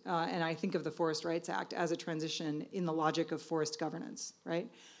kind, and I think of the Forest Rights Act as a transition in the logic of forest governance, right,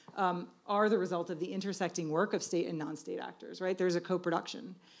 are the result of the intersecting work of state and non-state actors, right? There's a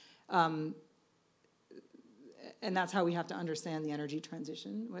co-production. And that's how we have to understand the energy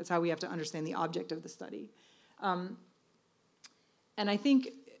transition. That's how we have to understand the object of the study. And I think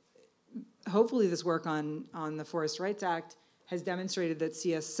hopefully this work on the Forest Rights Act has demonstrated that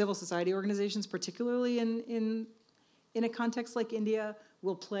civil society organizations, particularly in a context like India,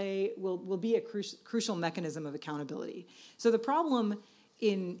 will be a crucial mechanism of accountability. So the problem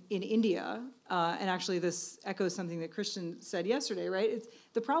in India, and actually this echoes something that Christian said yesterday, right?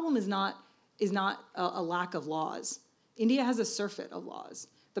 The problem is not a lack of laws. India has a surfeit of laws.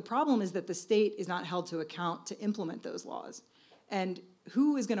 The problem is that the state is not held to account to implement those laws. And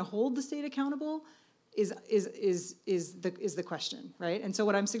who is going to hold the state accountable is the question, right? And so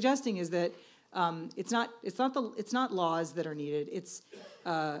what I'm suggesting is that it's not laws that are needed. It's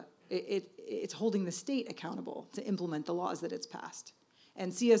holding the state accountable to implement the laws that it's passed. And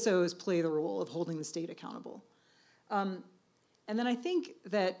CSOs play the role of holding the state accountable. And then I think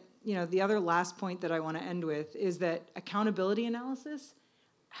that the other last point that I want to end with is that accountability analysis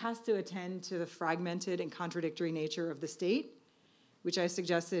has to attend to the fragmented and contradictory nature of the state, which I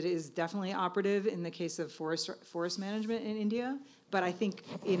suggested is definitely operative in the case of forest management in India, but I think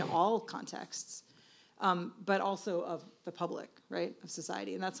in all contexts, but also of the public, right, of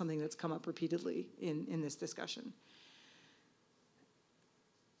society. And that's something that's come up repeatedly in this discussion.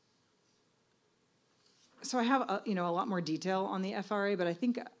 So I have a lot more detail on the FRA, but I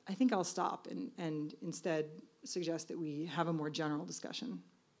think I'll stop and instead suggest that we have a more general discussion.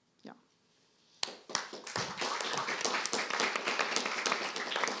 Yeah.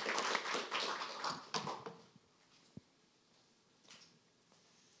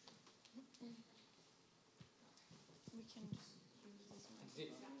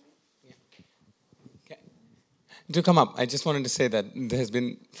 To come up, I just wanted to say that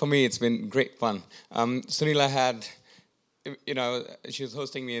for me, it's been great fun. Sunila she was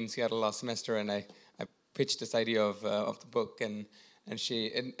hosting me in Seattle last semester, and I pitched this idea of the book, and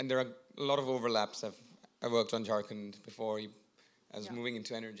there are a lot of overlaps. I worked on Jharkhand before I was moving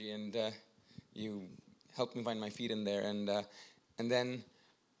into energy, and you helped me find my feet in there, and then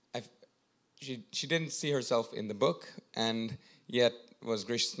she didn't see herself in the book, and yet was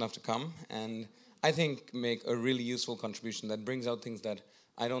gracious enough to come and I think make a really useful contribution that brings out things that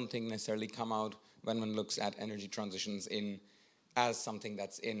I don't think necessarily come out when one looks at energy transitions as something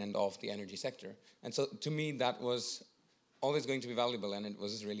that's in and of the energy sector. And so to me, that was always going to be valuable, and it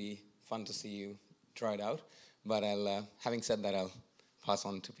was really fun to see you try it out. But having said that, I'll pass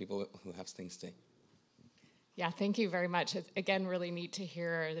on to people who have things to say. Yeah, thank you very much. It's, again, really neat to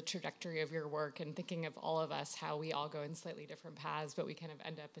hear the trajectory of your work and thinking of all of us, how we all go in slightly different paths, but we kind of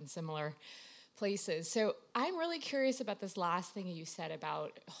end up in similar places. So I'm really curious about this last thing you said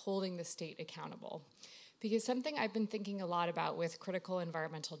about holding the state accountable, because something I've been thinking a lot about with critical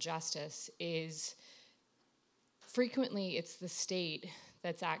environmental justice is frequently it's the state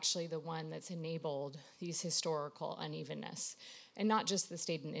that's actually the one that's enabled these historical unevenness, and not just the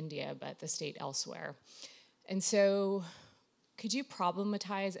state in India, but the state elsewhere. And so could you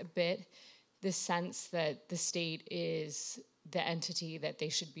problematize a bit the sense that the state is the entity that they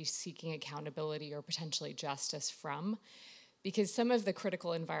should be seeking accountability or potentially justice from? Because some of the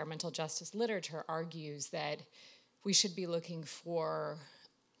critical environmental justice literature argues that we should be looking for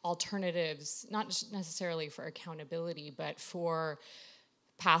alternatives, not necessarily for accountability, but for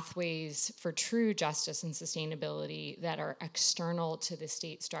pathways for true justice and sustainability that are external to the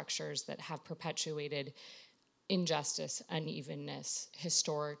state structures that have perpetuated injustice, unevenness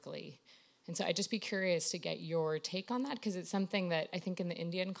historically. And so I'd just be curious to get your take on that, because it's something that I think in the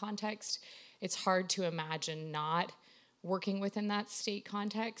Indian context, it's hard to imagine not working within that state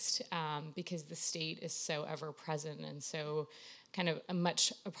context, because the state is so ever present and so kind of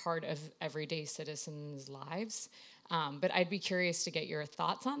a part of everyday citizens' lives. But I'd be curious to get your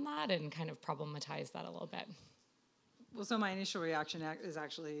thoughts on that and kind of problematize that a little bit. Well, so my initial reaction is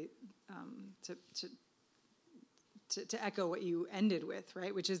actually to echo what you ended with,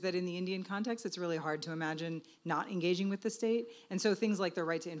 right? Which is that in the Indian context, it's really hard to imagine not engaging with the state. And so things like the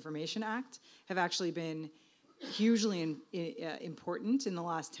Right to Information Act have actually been hugely important in the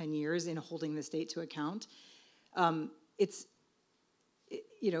last 10 years in holding the state to account. It's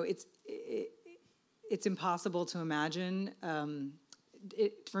impossible to imagine,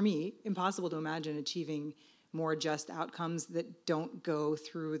 for me, impossible to imagine achieving more just outcomes that don't go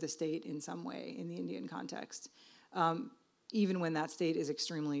through the state in some way in the Indian context, even when that state is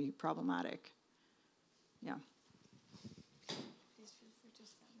extremely problematic. Yeah.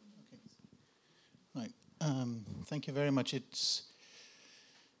 Thank you very much. It's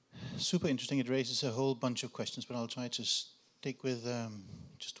super interesting. It raises a whole bunch of questions, but I'll try to stick with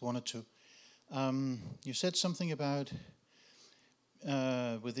just one or two. You said something about,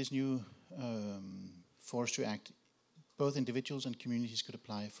 with this new Forestry Act, both individuals and communities could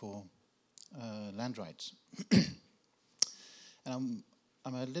apply for land rights. And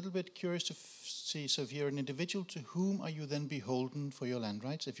I'm a little bit curious to see, so if you're an individual, to whom are you then beholden for your land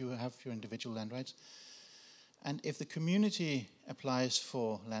rights, if you have your individual land rights? And if the community applies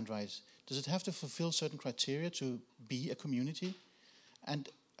for land rights, does it have to fulfill certain criteria to be a community? And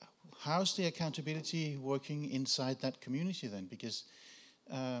how's the accountability working inside that community then? Because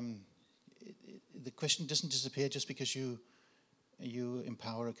the question doesn't disappear just because you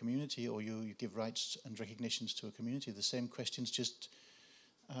empower a community or you give rights and recognitions to a community. The same questions just,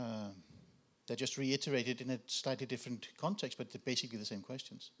 they're just reiterated in a slightly different context, but they're basically the same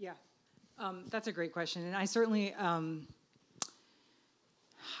questions. Yeah, that's a great question. And I certainly,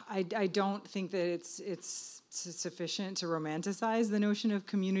 I don't think that it's sufficient to romanticize the notion of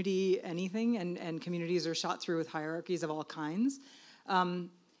community anything, and communities are shot through with hierarchies of all kinds.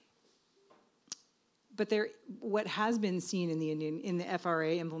 But what has been seen in the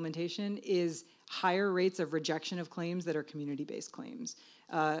FRA implementation is higher rates of rejection of claims that are community-based claims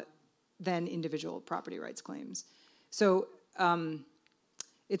than individual property rights claims. So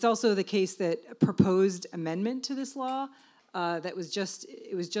it's also the case that a proposed amendment to this law that was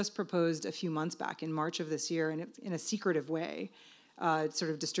just proposed a few months back in March of this year, and in a secretive way, sort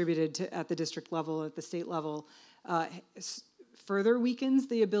of distributed at the district level, at the state level. Further weakens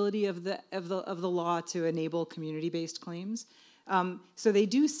the ability of the law to enable community-based claims. So they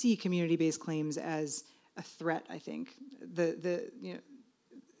do see community-based claims as a threat. I think the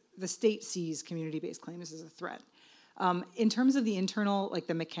state sees community-based claims as a threat. In terms of the internal, like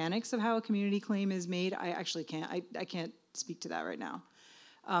the mechanics of how a community claim is made, I actually can't. I can't speak to that right now.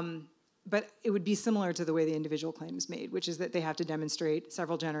 But it would be similar to the way the individual claim is made, which is that they have to demonstrate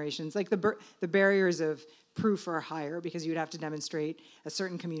several generations. Like the barriers of proof are higher because you'd have to demonstrate a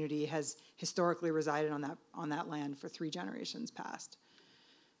certain community has historically resided on that land for 3 generations past.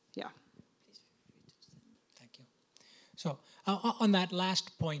 Yeah. Thank you. So on that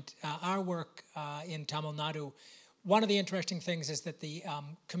last point, our work in Tamil Nadu, one of the interesting things is that the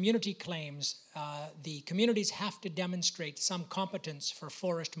community claims, the communities have to demonstrate some competence for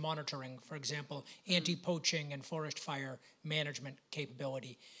forest monitoring, for example, anti-poaching and forest fire management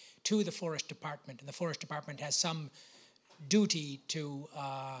capability to the forest department. And the forest department has some duty to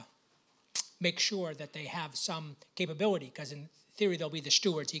make sure that they have some capability, because in theory they'll be the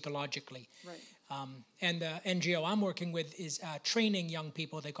stewards ecologically. Right. And the NGO I'm working with is training young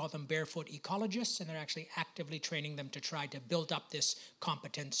people. They call them barefoot ecologists, and they're actually actively training them to try to build up this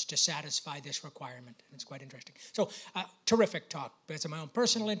competence to satisfy this requirement. And it's quite interesting. So terrific talk, because of my own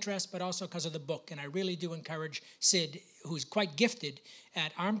personal interest, but also because of the book. And I really do encourage Sid, who's quite gifted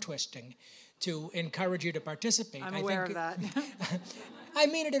at arm twisting, to encourage you to participate. I'm aware of that. I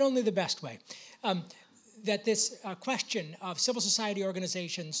mean it in only the best way. That this question of civil society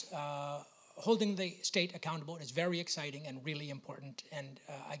organizations holding the state accountable is very exciting and really important, and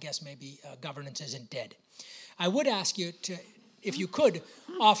I guess maybe governance isn't dead. I would ask you to, if you could,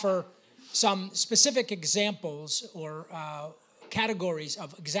 offer some specific examples or categories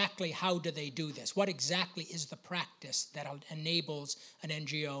of exactly how do they do this. What exactly is the practice that enables an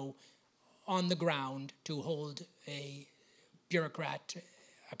NGO on the ground to hold a bureaucrat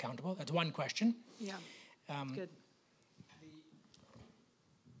accountable? That's one question. Yeah, good.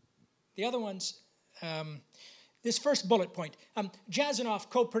 The other one's, this first bullet point, Jasanoff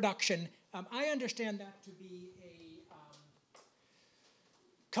co-production, I understand that to be a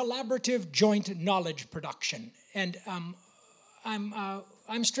collaborative joint knowledge production. And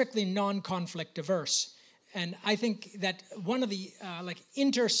I'm strictly non-conflict averse. And I think that one of the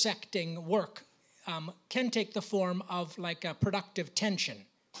intersecting work can take the form of like a productive tension.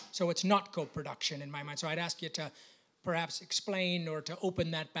 So it's not co-production in my mind. So I'd ask you to perhaps explain or to open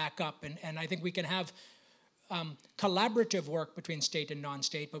that back up. And I think we can have collaborative work between state and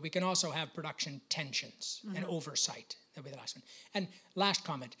non-state, but we can also have production tensions and oversight. That'll be the last one. And last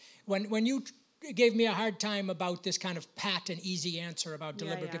comment. When you gave me a hard time about this kind of pat and easy answer about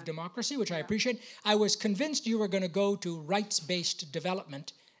deliberative democracy, which I appreciate, I was convinced you were going to go to rights-based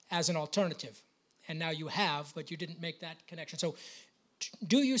development as an alternative. And now you have, but you didn't make that connection. So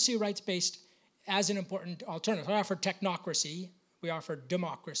do you see rights-based as an important alternative? We offer technocracy, we offer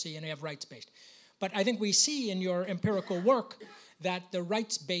democracy, and we have rights-based. But I think we see in your empirical work that the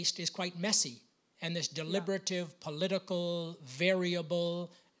rights-based is quite messy, and this deliberative, political,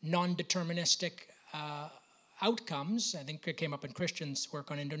 variable, non-deterministic outcomes, I think it came up in Christian's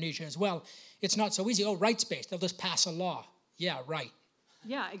work on Indonesia as well, it's not so easy. Oh, rights-based, they'll just pass a law. Yeah, right.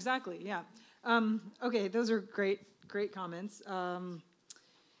 Yeah, exactly, yeah. Okay, those are great comments.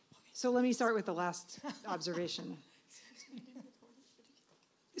 So let me start with the last observation.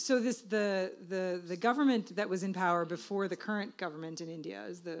 So the government that was in power before the current government in India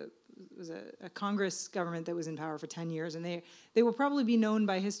was a Congress government that was in power for 10 years, and they will probably be known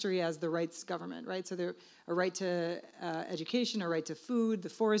by history as the rights government, right? So they're a right to education, a right to food, the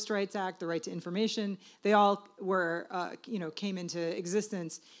Forest Rights Act, the right to information. They all were, came into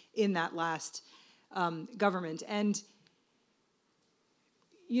existence in that last government, and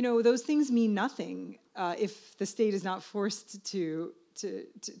those things mean nothing if the state is not forced to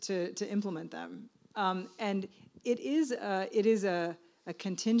implement them, and it is a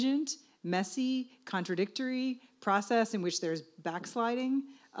contingent, messy, contradictory process in which there's backsliding.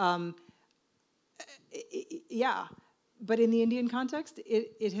 But in the Indian context,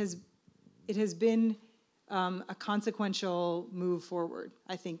 it has been a consequential move forward,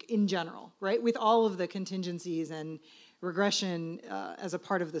 I think, in general, right? With all of the contingencies and regression as a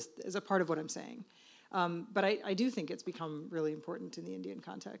part of what I'm saying. But I do think it's become really important in the Indian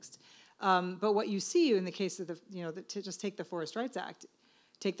context. But what you see in the case of to just take the Forest Rights Act,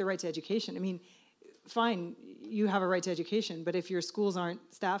 take the right to education. I mean, fine, you have a right to education, but if your schools aren't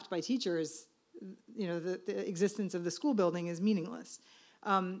staffed by teachers, the existence of the school building is meaningless.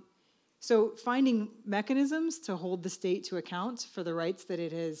 So finding mechanisms to hold the state to account for the rights that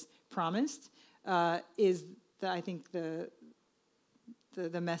it has promised is, I think, the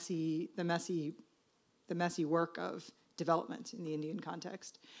messy work of development in the Indian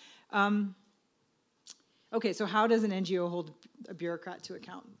context. Okay, so how does an NGO hold a bureaucrat to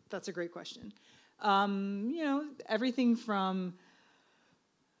account? That's a great question. Everything from,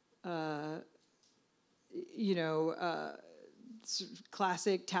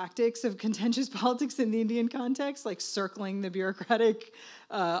 classic tactics of contentious politics in the Indian context, like circling the bureaucratic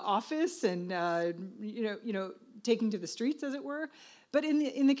office and, taking to the streets, as it were. But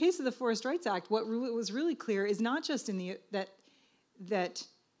in the case of the Forest Rights Act, what was really clear is not just that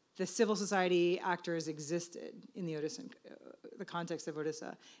the civil society actors existed in the context of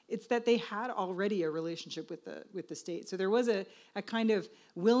Odisha. It's that they had already a relationship with the state. So there was a kind of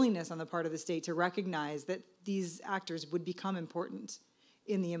willingness on the part of the state to recognize that these actors would become important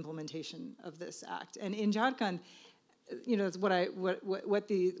in the implementation of this act. And in Jharkhand, it's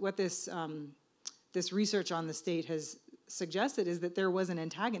what this research on the state has suggested is that there was an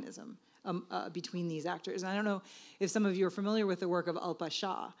antagonism between these actors. And I don't know if some of you are familiar with the work of Alpa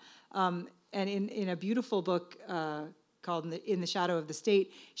Shah. And in a beautiful book called In the Shadow of the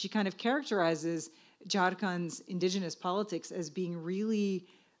State, she kind of characterizes Jharkhand's indigenous politics as being really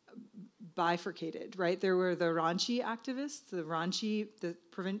bifurcated, right? There were the Ranchi activists, the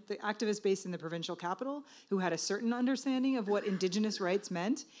activists based in the provincial capital who had a certain understanding of what indigenous rights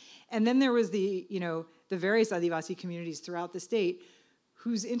meant. And then there was the various Adivasi communities throughout the state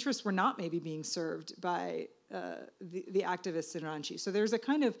whose interests were not maybe being served by the activists in Ranchi. So there's a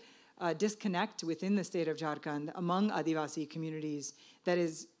kind of disconnect within the state of Jharkhand among Adivasi communities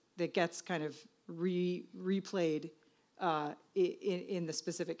that gets kind of replayed in the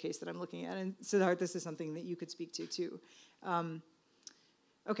specific case that I'm looking at. And Siddharth, this is something that you could speak to too.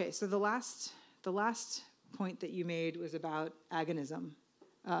 Okay, so the last point that you made was about agonism,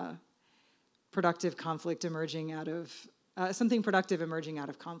 productive conflict emerging out of something productive emerging out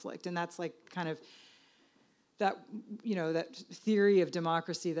of conflict, and that's like kind of that that theory of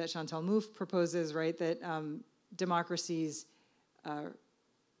democracy that Chantal Mouffe proposes, right? That democracies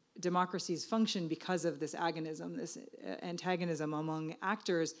function because of this agonism, this antagonism among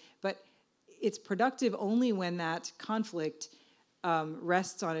actors, but it's productive only when that conflict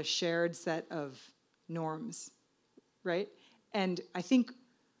rests on a shared set of norms, right? And I think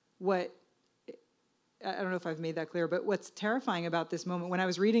I don't know if I've made that clear, but what's terrifying about this moment, when I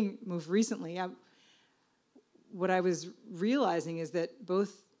was reading Mouffe recently, what I was realizing is that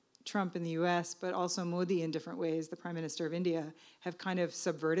both Trump in the US, but also Modi in different ways, the Prime Minister of India, have kind of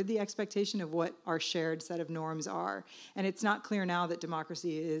subverted the expectation of what our shared set of norms are. And it's not clear now that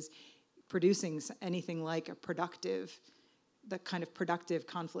democracy is producing anything like the kind of productive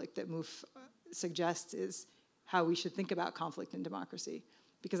conflict that Mouffe suggests is how we should think about conflict in democracy.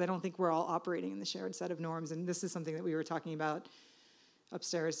 Because I don't think we're all operating in the shared set of norms. And this is something that we were talking about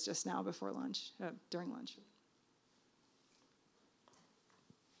upstairs just now before lunch, during lunch.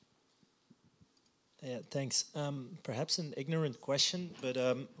 Yeah, thanks. Perhaps an ignorant question, but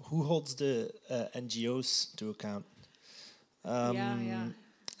who holds the NGOs to account? Yeah.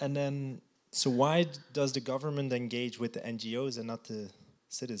 And then So why does the government engage with the NGOs and not the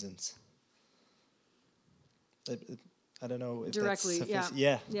citizens? I don't know if Directly, that's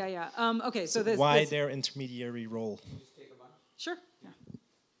yeah. sufficient. Yeah. Okay, so this... Why their intermediary role? Sure. Yeah.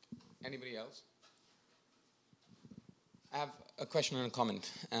 Anybody else? I have a question and a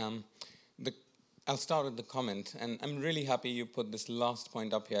comment. I'll start with the comment, and I'm really happy you put this last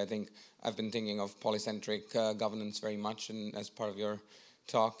point up here. I think I've been thinking of polycentric governance very much as part of your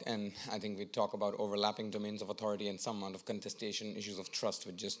talk, and I think we talk about overlapping domains of authority and some amount of contestation, issues of trust,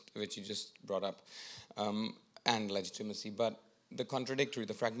 which you just brought up, and legitimacy. But the contradictory,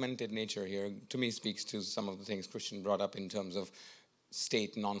 the fragmented nature here, to me speaks to some of the things Christian brought up in terms of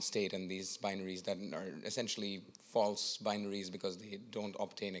state, non-state, and these binaries that are essentially false binaries because they don't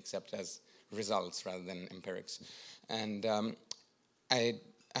obtain except as results rather than empirics. And I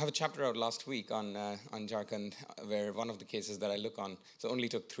have a chapter out last week on Jharkhand where one of the cases that I look on, so it only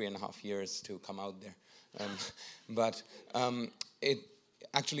took 3.5 years to come out there. But it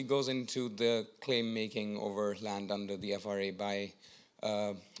actually goes into the claim making over land under the FRA by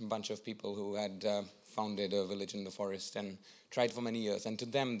a bunch of people who had founded a village in the forest and tried for many years. And to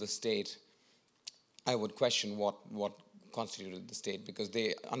them, the state, I would question what constituted the state, because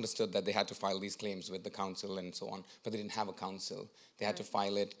they understood that they had to file these claims with the council and so on, but they didn't have a council. They had to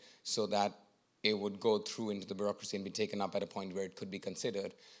file it so that it would go through into the bureaucracy and be taken up at a point where it could be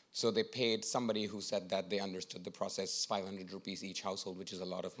considered. So they paid somebody who said that they understood the process 500 rupees each household, which is a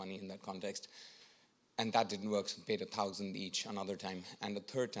lot of money in that context. And that didn't work, so they paid 1,000 each another time, and the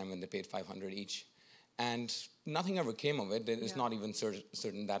third time when they paid 500 each. And nothing ever came of it. It's not even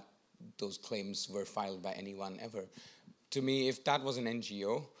certain that those claims were filed by anyone ever. To me, if that was an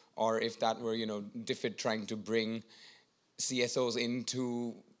NGO, or if that were, DFID trying to bring CSOs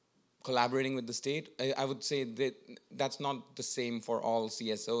into collaborating with the state, I would say that that's not the same for all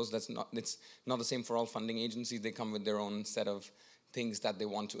CSOs. It's not the same for all funding agencies. They come with their own set of things that they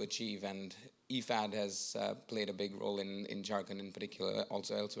want to achieve, and IFAD has played a big role in Jharkhand in particular,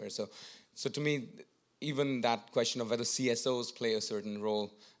 also elsewhere. So to me, even that question of whether CSOs play a certain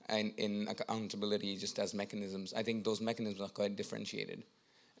role in accountability just as mechanisms, I think those mechanisms are quite differentiated.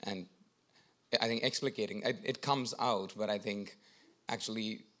 And I think explicating, it comes out, but I think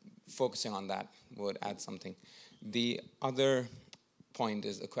actually focusing on that would add something. The other point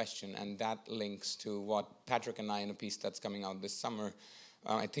is a question, and that links to what Patrick and I, in a piece that's coming out this summer,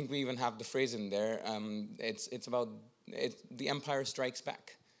 I think we even have the phrase in there, it's about the empire strikes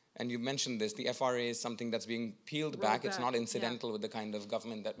back. And you mentioned this, the FRA is something that's being peeled back. It's not incidental with the kind of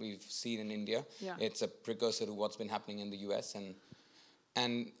government that we've seen in India. Yeah. It's a precursor to what's been happening in the US.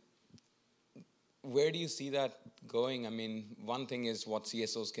 And where do you see that going? I mean, one thing is what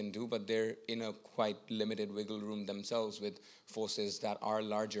CSOs can do, but they're in a quite limited wiggle room themselves with forces that are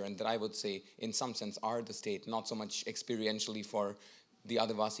larger and that I would say, in some sense, are the state, not so much experientially for the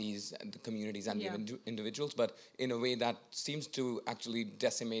Adivasis, and the communities and the individuals, but in a way that seems to actually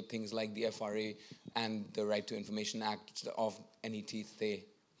decimate things like the FRA and the Right to Information Act of any teeth they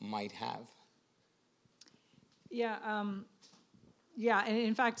might have. Yeah, and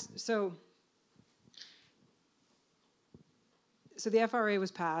in fact, so the FRA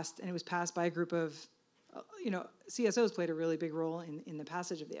was passed, and it was passed by a group of, CSOs played a really big role in the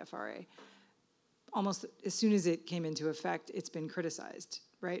passage of the FRA. Almost as soon as it came into effect, it's been criticized,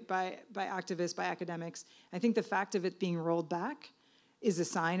 right, by activists, by academics. I think the fact of it being rolled back is a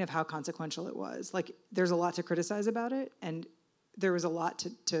sign of how consequential it was. Like, there's a lot to criticize about it, and there was a lot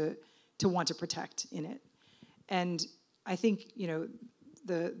to want to protect in it. And I think,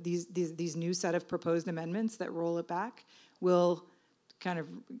 these new set of proposed amendments that roll it back will kind of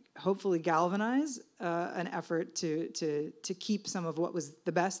hopefully galvanize an effort to keep some of what was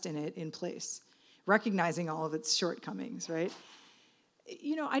the best in it in place, recognizing all of its shortcomings, right?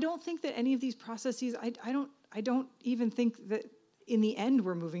 I don't think that any of these processes, I don't even think that in the end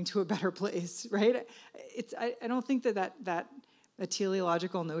we're moving to a better place, right? I don't think that a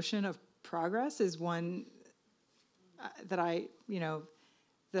teleological notion of progress is one that I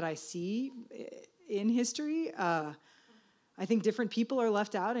see in history. I think different people are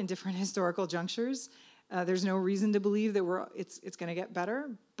left out in different historical junctures. There's no reason to believe that it's going to get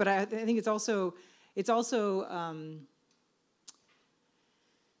better, but I think it's also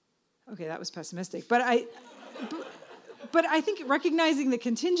okay, that was pessimistic, but I think recognizing the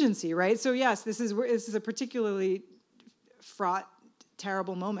contingency, right? So yes, this is a particularly fraught,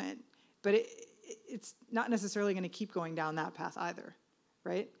 terrible moment, but it's not necessarily going to keep going down that path either,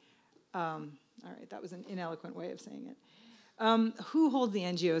 right? All right, that was an ineloquent way of saying it. Who holds the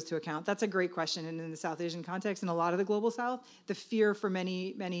NGOs to account? That's a great question. And in the South Asian context, and a lot of the global South, the fear for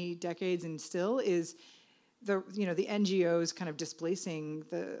many, many decades and still is the NGOs kind of displacing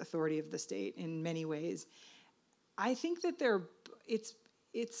the authority of the state in many ways. I think that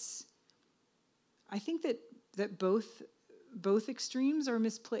I think that both extremes are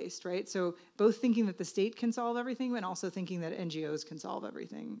misplaced, right? So both thinking that the state can solve everything and also thinking that NGOs can solve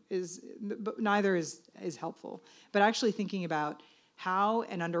everything but neither is helpful. But actually thinking about how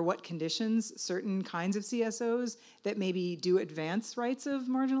and under what conditions certain kinds of CSOs that maybe do advance rights of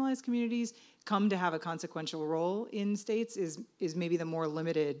marginalized communities come to have a consequential role in states is maybe the more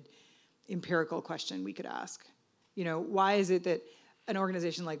limited empirical question we could ask. Why is it that an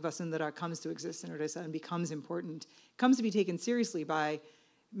organization like Vasundhara comes to exist in Odisha and becomes important, comes to be taken seriously by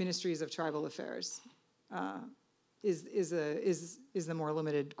ministries of tribal affairs, is the more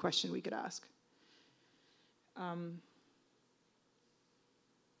limited question we could ask.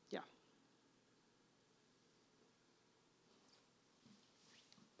 Yeah.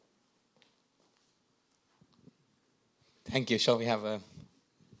 Thank you. Shall we have a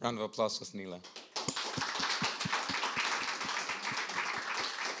round of applause for Sunila?